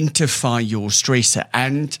identify your stressor.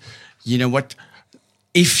 And you know what?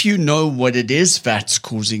 If you know what it is that's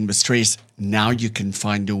causing the stress, now you can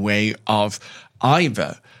find a way of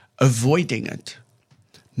either avoiding it,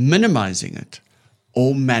 minimizing it,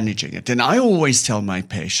 or managing it. And I always tell my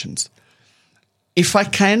patients, if I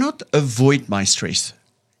cannot avoid my stress,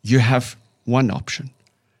 you have one option.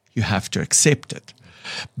 You have to accept it.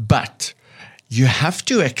 But you have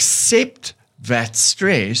to accept that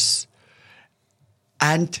stress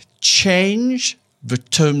and change the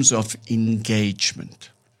terms of engagement.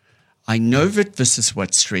 I know that this is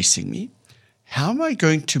what's stressing me. How am I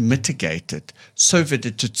going to mitigate it so that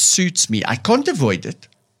it suits me? I can't avoid it.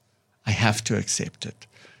 I have to accept it.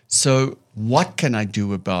 So what can I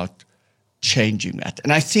do about changing that?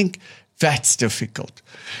 And I think that's difficult.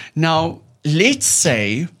 Now, let's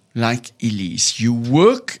say, like Elise, you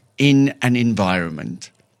work in an environment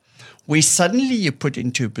where suddenly you're put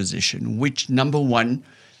into a position which, number one,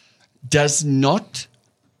 does not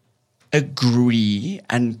agree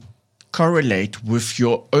and correlate with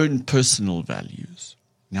your own personal values.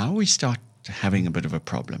 Now we start having a bit of a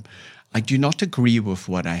problem. I do not agree with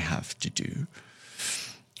what I have to do.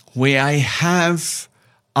 Where I have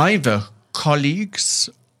either colleagues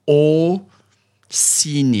or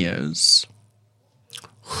seniors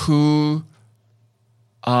who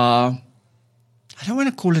are, I don't want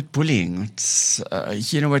to call it bullying, it's,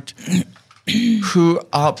 who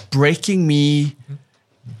are breaking me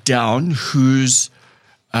down, who's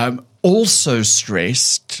also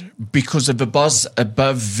stressed because of the boss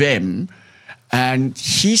above them, and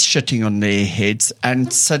he's shitting on their heads,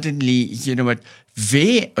 and suddenly,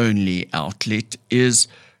 their only outlet is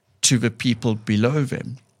to the people below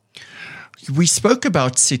them. We spoke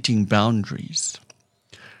about setting boundaries.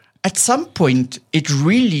 At some point, it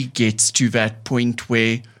really gets to that point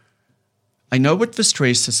where I know what the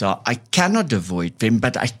stresses are. I cannot avoid them,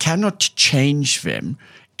 but I cannot change them.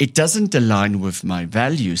 It doesn't align with my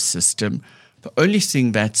value system. The only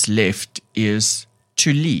thing that's left is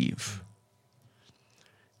to leave.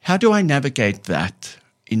 How do I navigate that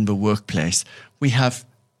in the workplace? We have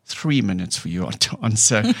 3 minutes for you to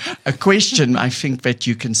answer a question I think that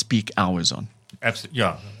you can speak hours on. Absolutely,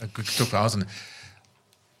 yeah. I could talk for hours on it.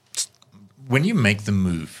 When you make the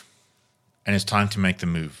move, and it's time to make the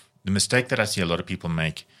move, the mistake that I see a lot of people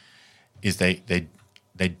make is they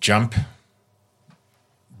jump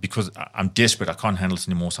because I'm desperate, I can't handle this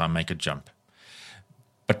anymore, so I make a jump.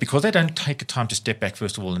 But because they don't take the time to step back,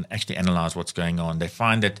 first of all, and actually analyze what's going on, they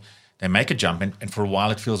find that they make a jump, and for a while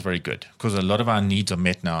it feels very good because a lot of our needs are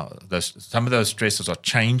met now. Some of those stresses are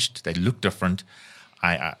changed. They look different.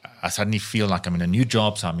 I suddenly feel like I'm in a new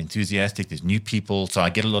job, so I'm enthusiastic. There's new people, so I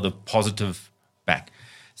get a lot of positive back.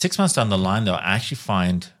 6 months down the line, though, I actually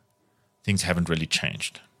find things haven't really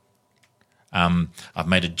changed. I've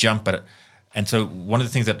made a jump, and so one of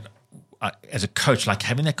the things that, as a coach, like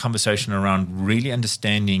having that conversation around really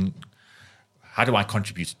understanding how do I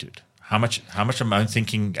contribute to it? How much of my own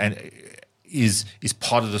thinking is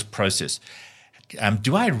part of this process?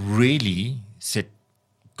 Do I really set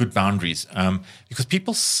good boundaries? Because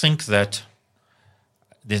people think that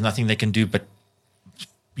there's nothing they can do, but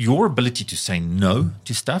your ability to say no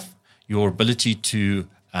to stuff, your ability to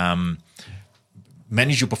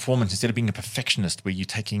manage your performance instead of being a perfectionist where you're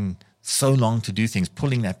taking so long to do things,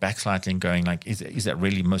 pulling that back slightly and going like, is that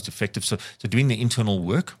really most effective? So doing the internal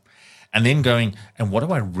work and then going, and what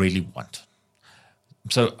do I really want?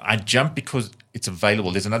 So I jump because it's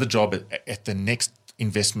available. There's another job at the next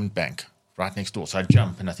investment bank right next door. So I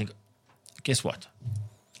jump and I think, guess what?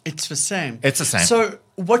 It's the same. It's the same. So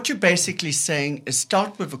what you're basically saying is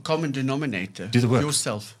start with a common denominator. Do the work.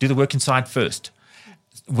 Yourself. Do the work inside first.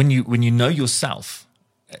 When you know yourself,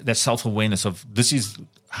 that self-awareness of this is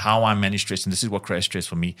how I manage stress and this is what creates stress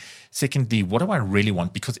for me. Secondly, what do I really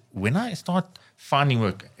want? Because when I start finding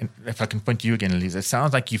work, and if I can point to you again, Elise, it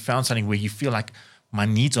sounds like you found something where you feel like my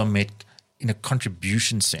needs are met in a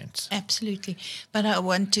contribution sense. Absolutely. But I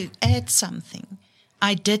want to add something.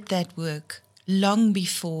 I did that work long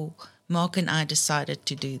before Mark and I decided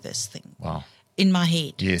to do this thing. Wow. In my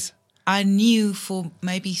head. Yes. I knew for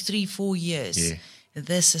maybe 3-4 years, Yeah.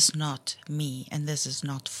 this is not me and this is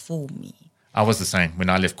not for me. I was the same. When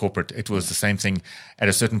I left corporate, it was the same thing. At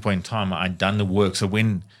a certain point in time, I'd done the work. So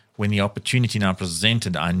when the opportunity now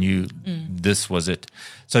presented, I knew this was it.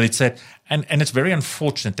 So it's that, and it's very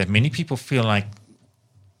unfortunate that many people feel like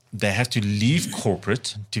they have to leave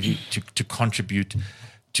corporate to contribute,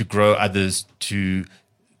 to grow others, to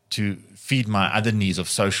feed my other needs of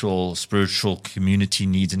social, spiritual, community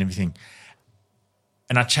needs and everything.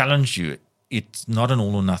 And I challenge you, it's not an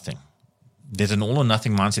all or nothing. There's an all or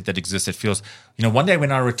nothing mindset that exists that feels, one day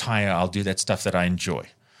when I retire, I'll do that stuff that I enjoy.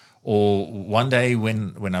 Or one day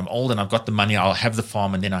when I'm old and I've got the money, I'll have the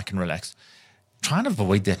farm and then I can relax. Try and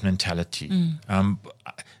avoid that mentality.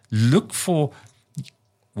 Look for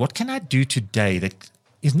what can I do today that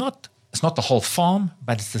is not, it's not the whole farm,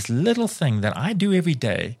 but it's this little thing that I do every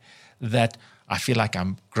day that I feel like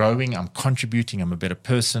I'm growing, I'm contributing, I'm a better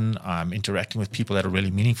person, I'm interacting with people that are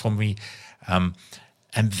really meaningful for me. And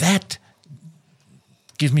that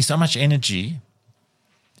gives me so much energy.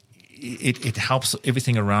 It helps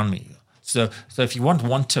everything around me. So if you want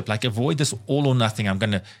one tip, like avoid this all or nothing, I'm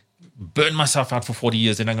going to burn myself out for 40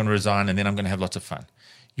 years, then I'm going to resign, and then I'm going to have lots of fun.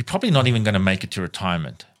 You're probably not even going to make it to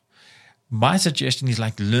retirement. My suggestion is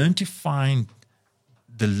like learn to find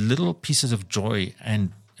the little pieces of joy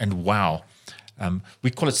and wow. We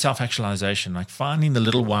call it self-actualization, like finding the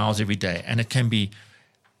little wows every day. And it can be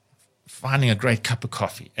finding a great cup of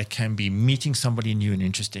coffee. It can be meeting somebody new and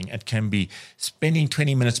interesting. It can be spending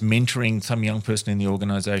 20 minutes mentoring some young person in the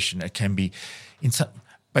organization. It can be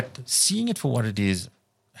but seeing it for what it is,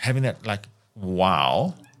 having that like,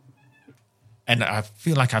 wow. And I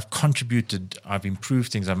feel like I've contributed, I've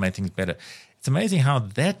improved things, I've made things better. It's amazing how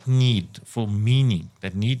that need for meaning,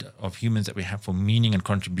 that need of humans that we have for meaning and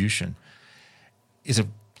contribution is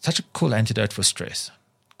such a cool antidote for stress.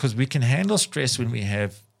 Because we can handle stress when we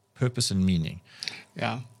have purpose and meaning.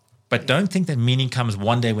 Yeah. But don't think that meaning comes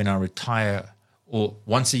one day when I retire or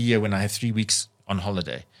once a year when I have 3 weeks on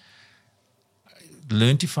holiday.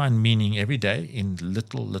 Learn to find meaning every day in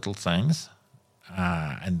little things,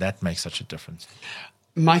 and that makes such a difference.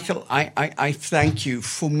 Michael, I thank you.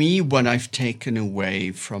 For me, what I've taken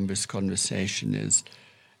away from this conversation is,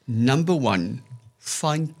 number one,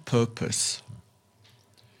 find purpose.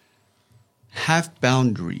 Have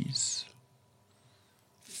boundaries.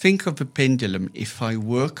 Think of a pendulum. If I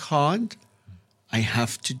work hard, I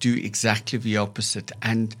have to do exactly the opposite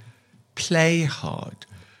and play hard.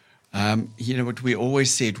 You know what we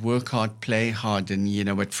always said, work hard, play hard. And you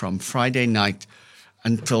know what, from Friday night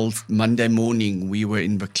until Monday morning, we were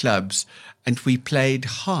in the clubs and we played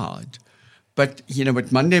hard. But you know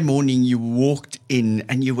what, Monday morning you walked in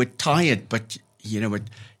and you were tired, but you know what,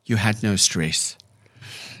 you had no stress.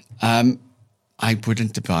 I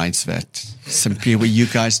wouldn't advise that. Simply where you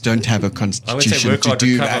guys don't have a constitution to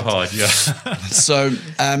do that. Hard, yeah. So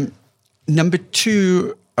number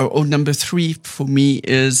two or number three for me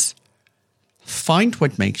is find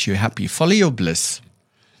what makes you happy. Follow your bliss.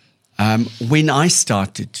 When I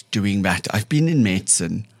started doing that, I've been in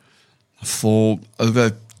medicine for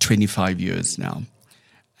over 25 years now.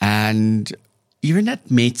 And even at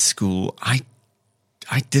med school, I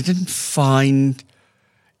didn't find,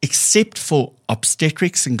 except for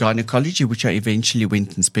obstetrics and gynecology, which I eventually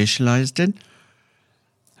went and specialized in,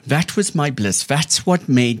 that was my bliss. That's what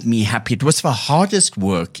made me happy. It was the hardest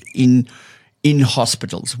work in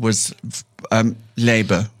hospitals was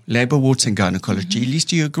labor wards and gynecology. At least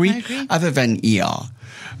do you agree? I agree. Other than ER.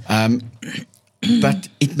 But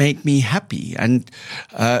it made me happy. And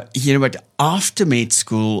you know what, after med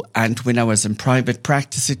school and when I was in private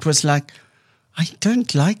practice, it was like, I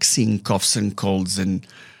don't like seeing coughs and colds and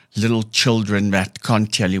little children that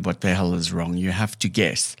can't tell you what the hell is wrong. You have to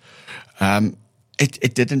guess.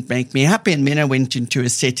 It didn't make me happy. And then I went into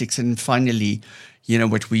aesthetics, and finally, you know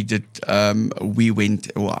what we did, I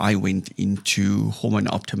went into hormone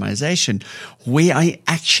optimization, where I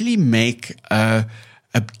actually make a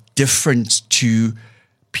difference to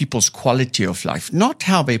people's quality of life, not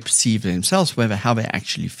how they perceive themselves, but how they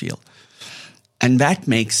actually feel. And that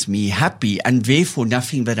makes me happy. And therefore,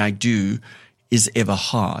 nothing that I do is ever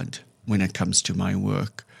hard when it comes to my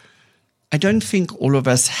work. I don't think all of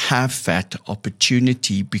us have that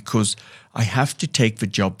opportunity because I have to take the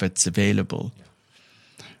job that's available.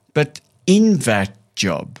 But in that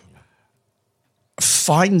job,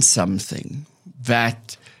 find something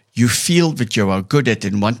that you feel that you are good at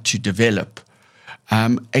and want to develop.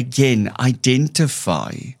 Again,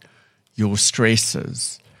 identify your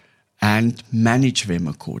stresses and manage them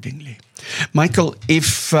accordingly. Michael,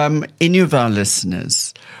 if any of our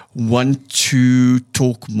listeners want to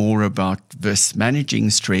talk more about this, managing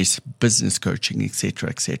stress, business coaching,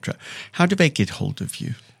 etc., how do they get hold of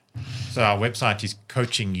you? So our website is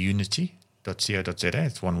coachingunity.co.za.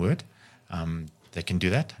 It's one word. They can do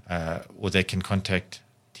that, or they can contact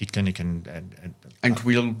T-Clinic and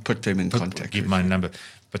we'll put them in contact. Give my number,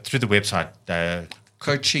 but through the website,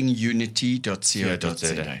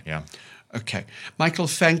 coachingunity.co.za. Yeah. Okay. Michael,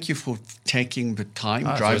 thank you for taking the time,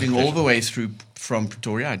 driving all the way through from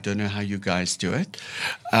Pretoria. I don't know how you guys do it.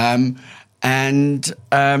 And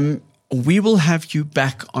we will have you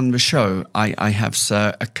back on the show. I have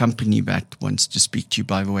a company that wants to speak to you,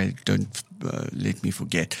 by the way. Don't let me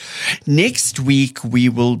forget. Next week, we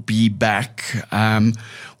will be back.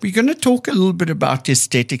 We're going to talk a little bit about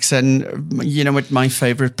aesthetics and, what my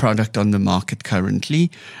favorite product on the market currently,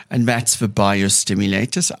 and that's the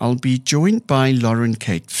biostimulators. I'll be joined by Lauren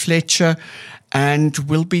Kate Fletcher, and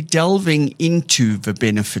we'll be delving into the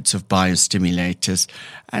benefits of biostimulators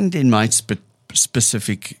and in my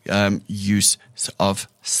specific use of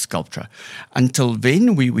Sculptra. Until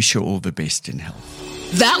then, we wish you all the best in health.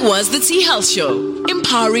 That was the T Health Show,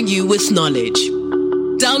 empowering you with knowledge.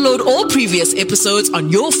 Download all previous episodes on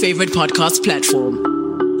your favorite podcast platform.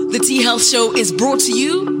 The T Health Show is brought to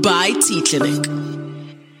you by T Clinic.